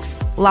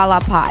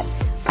 866-LALA-POD.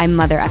 I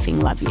mother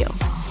effing love you.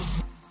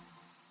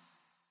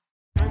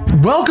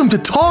 Welcome to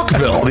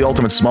Talkville, the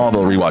ultimate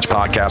Smallville rewatch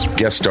podcast.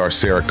 Guest star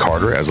Sarah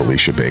Carter as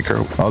Alicia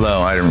Baker,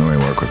 although I didn't really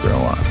work with her a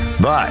lot.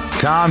 But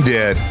Tom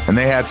did, and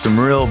they had some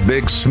real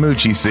big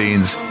smoochy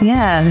scenes.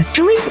 Yeah.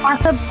 Can we talk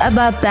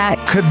about that?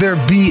 Could there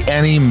be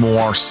any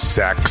more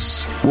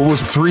sex? What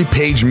was a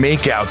 3-page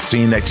makeout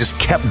scene that just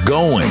kept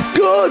going?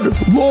 Good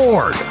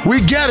Lord, we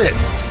get it.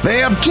 They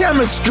have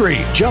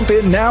chemistry. Jump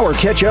in now or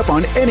catch up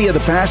on any of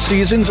the past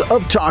seasons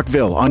of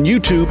Talkville on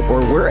YouTube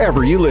or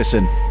wherever you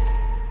listen.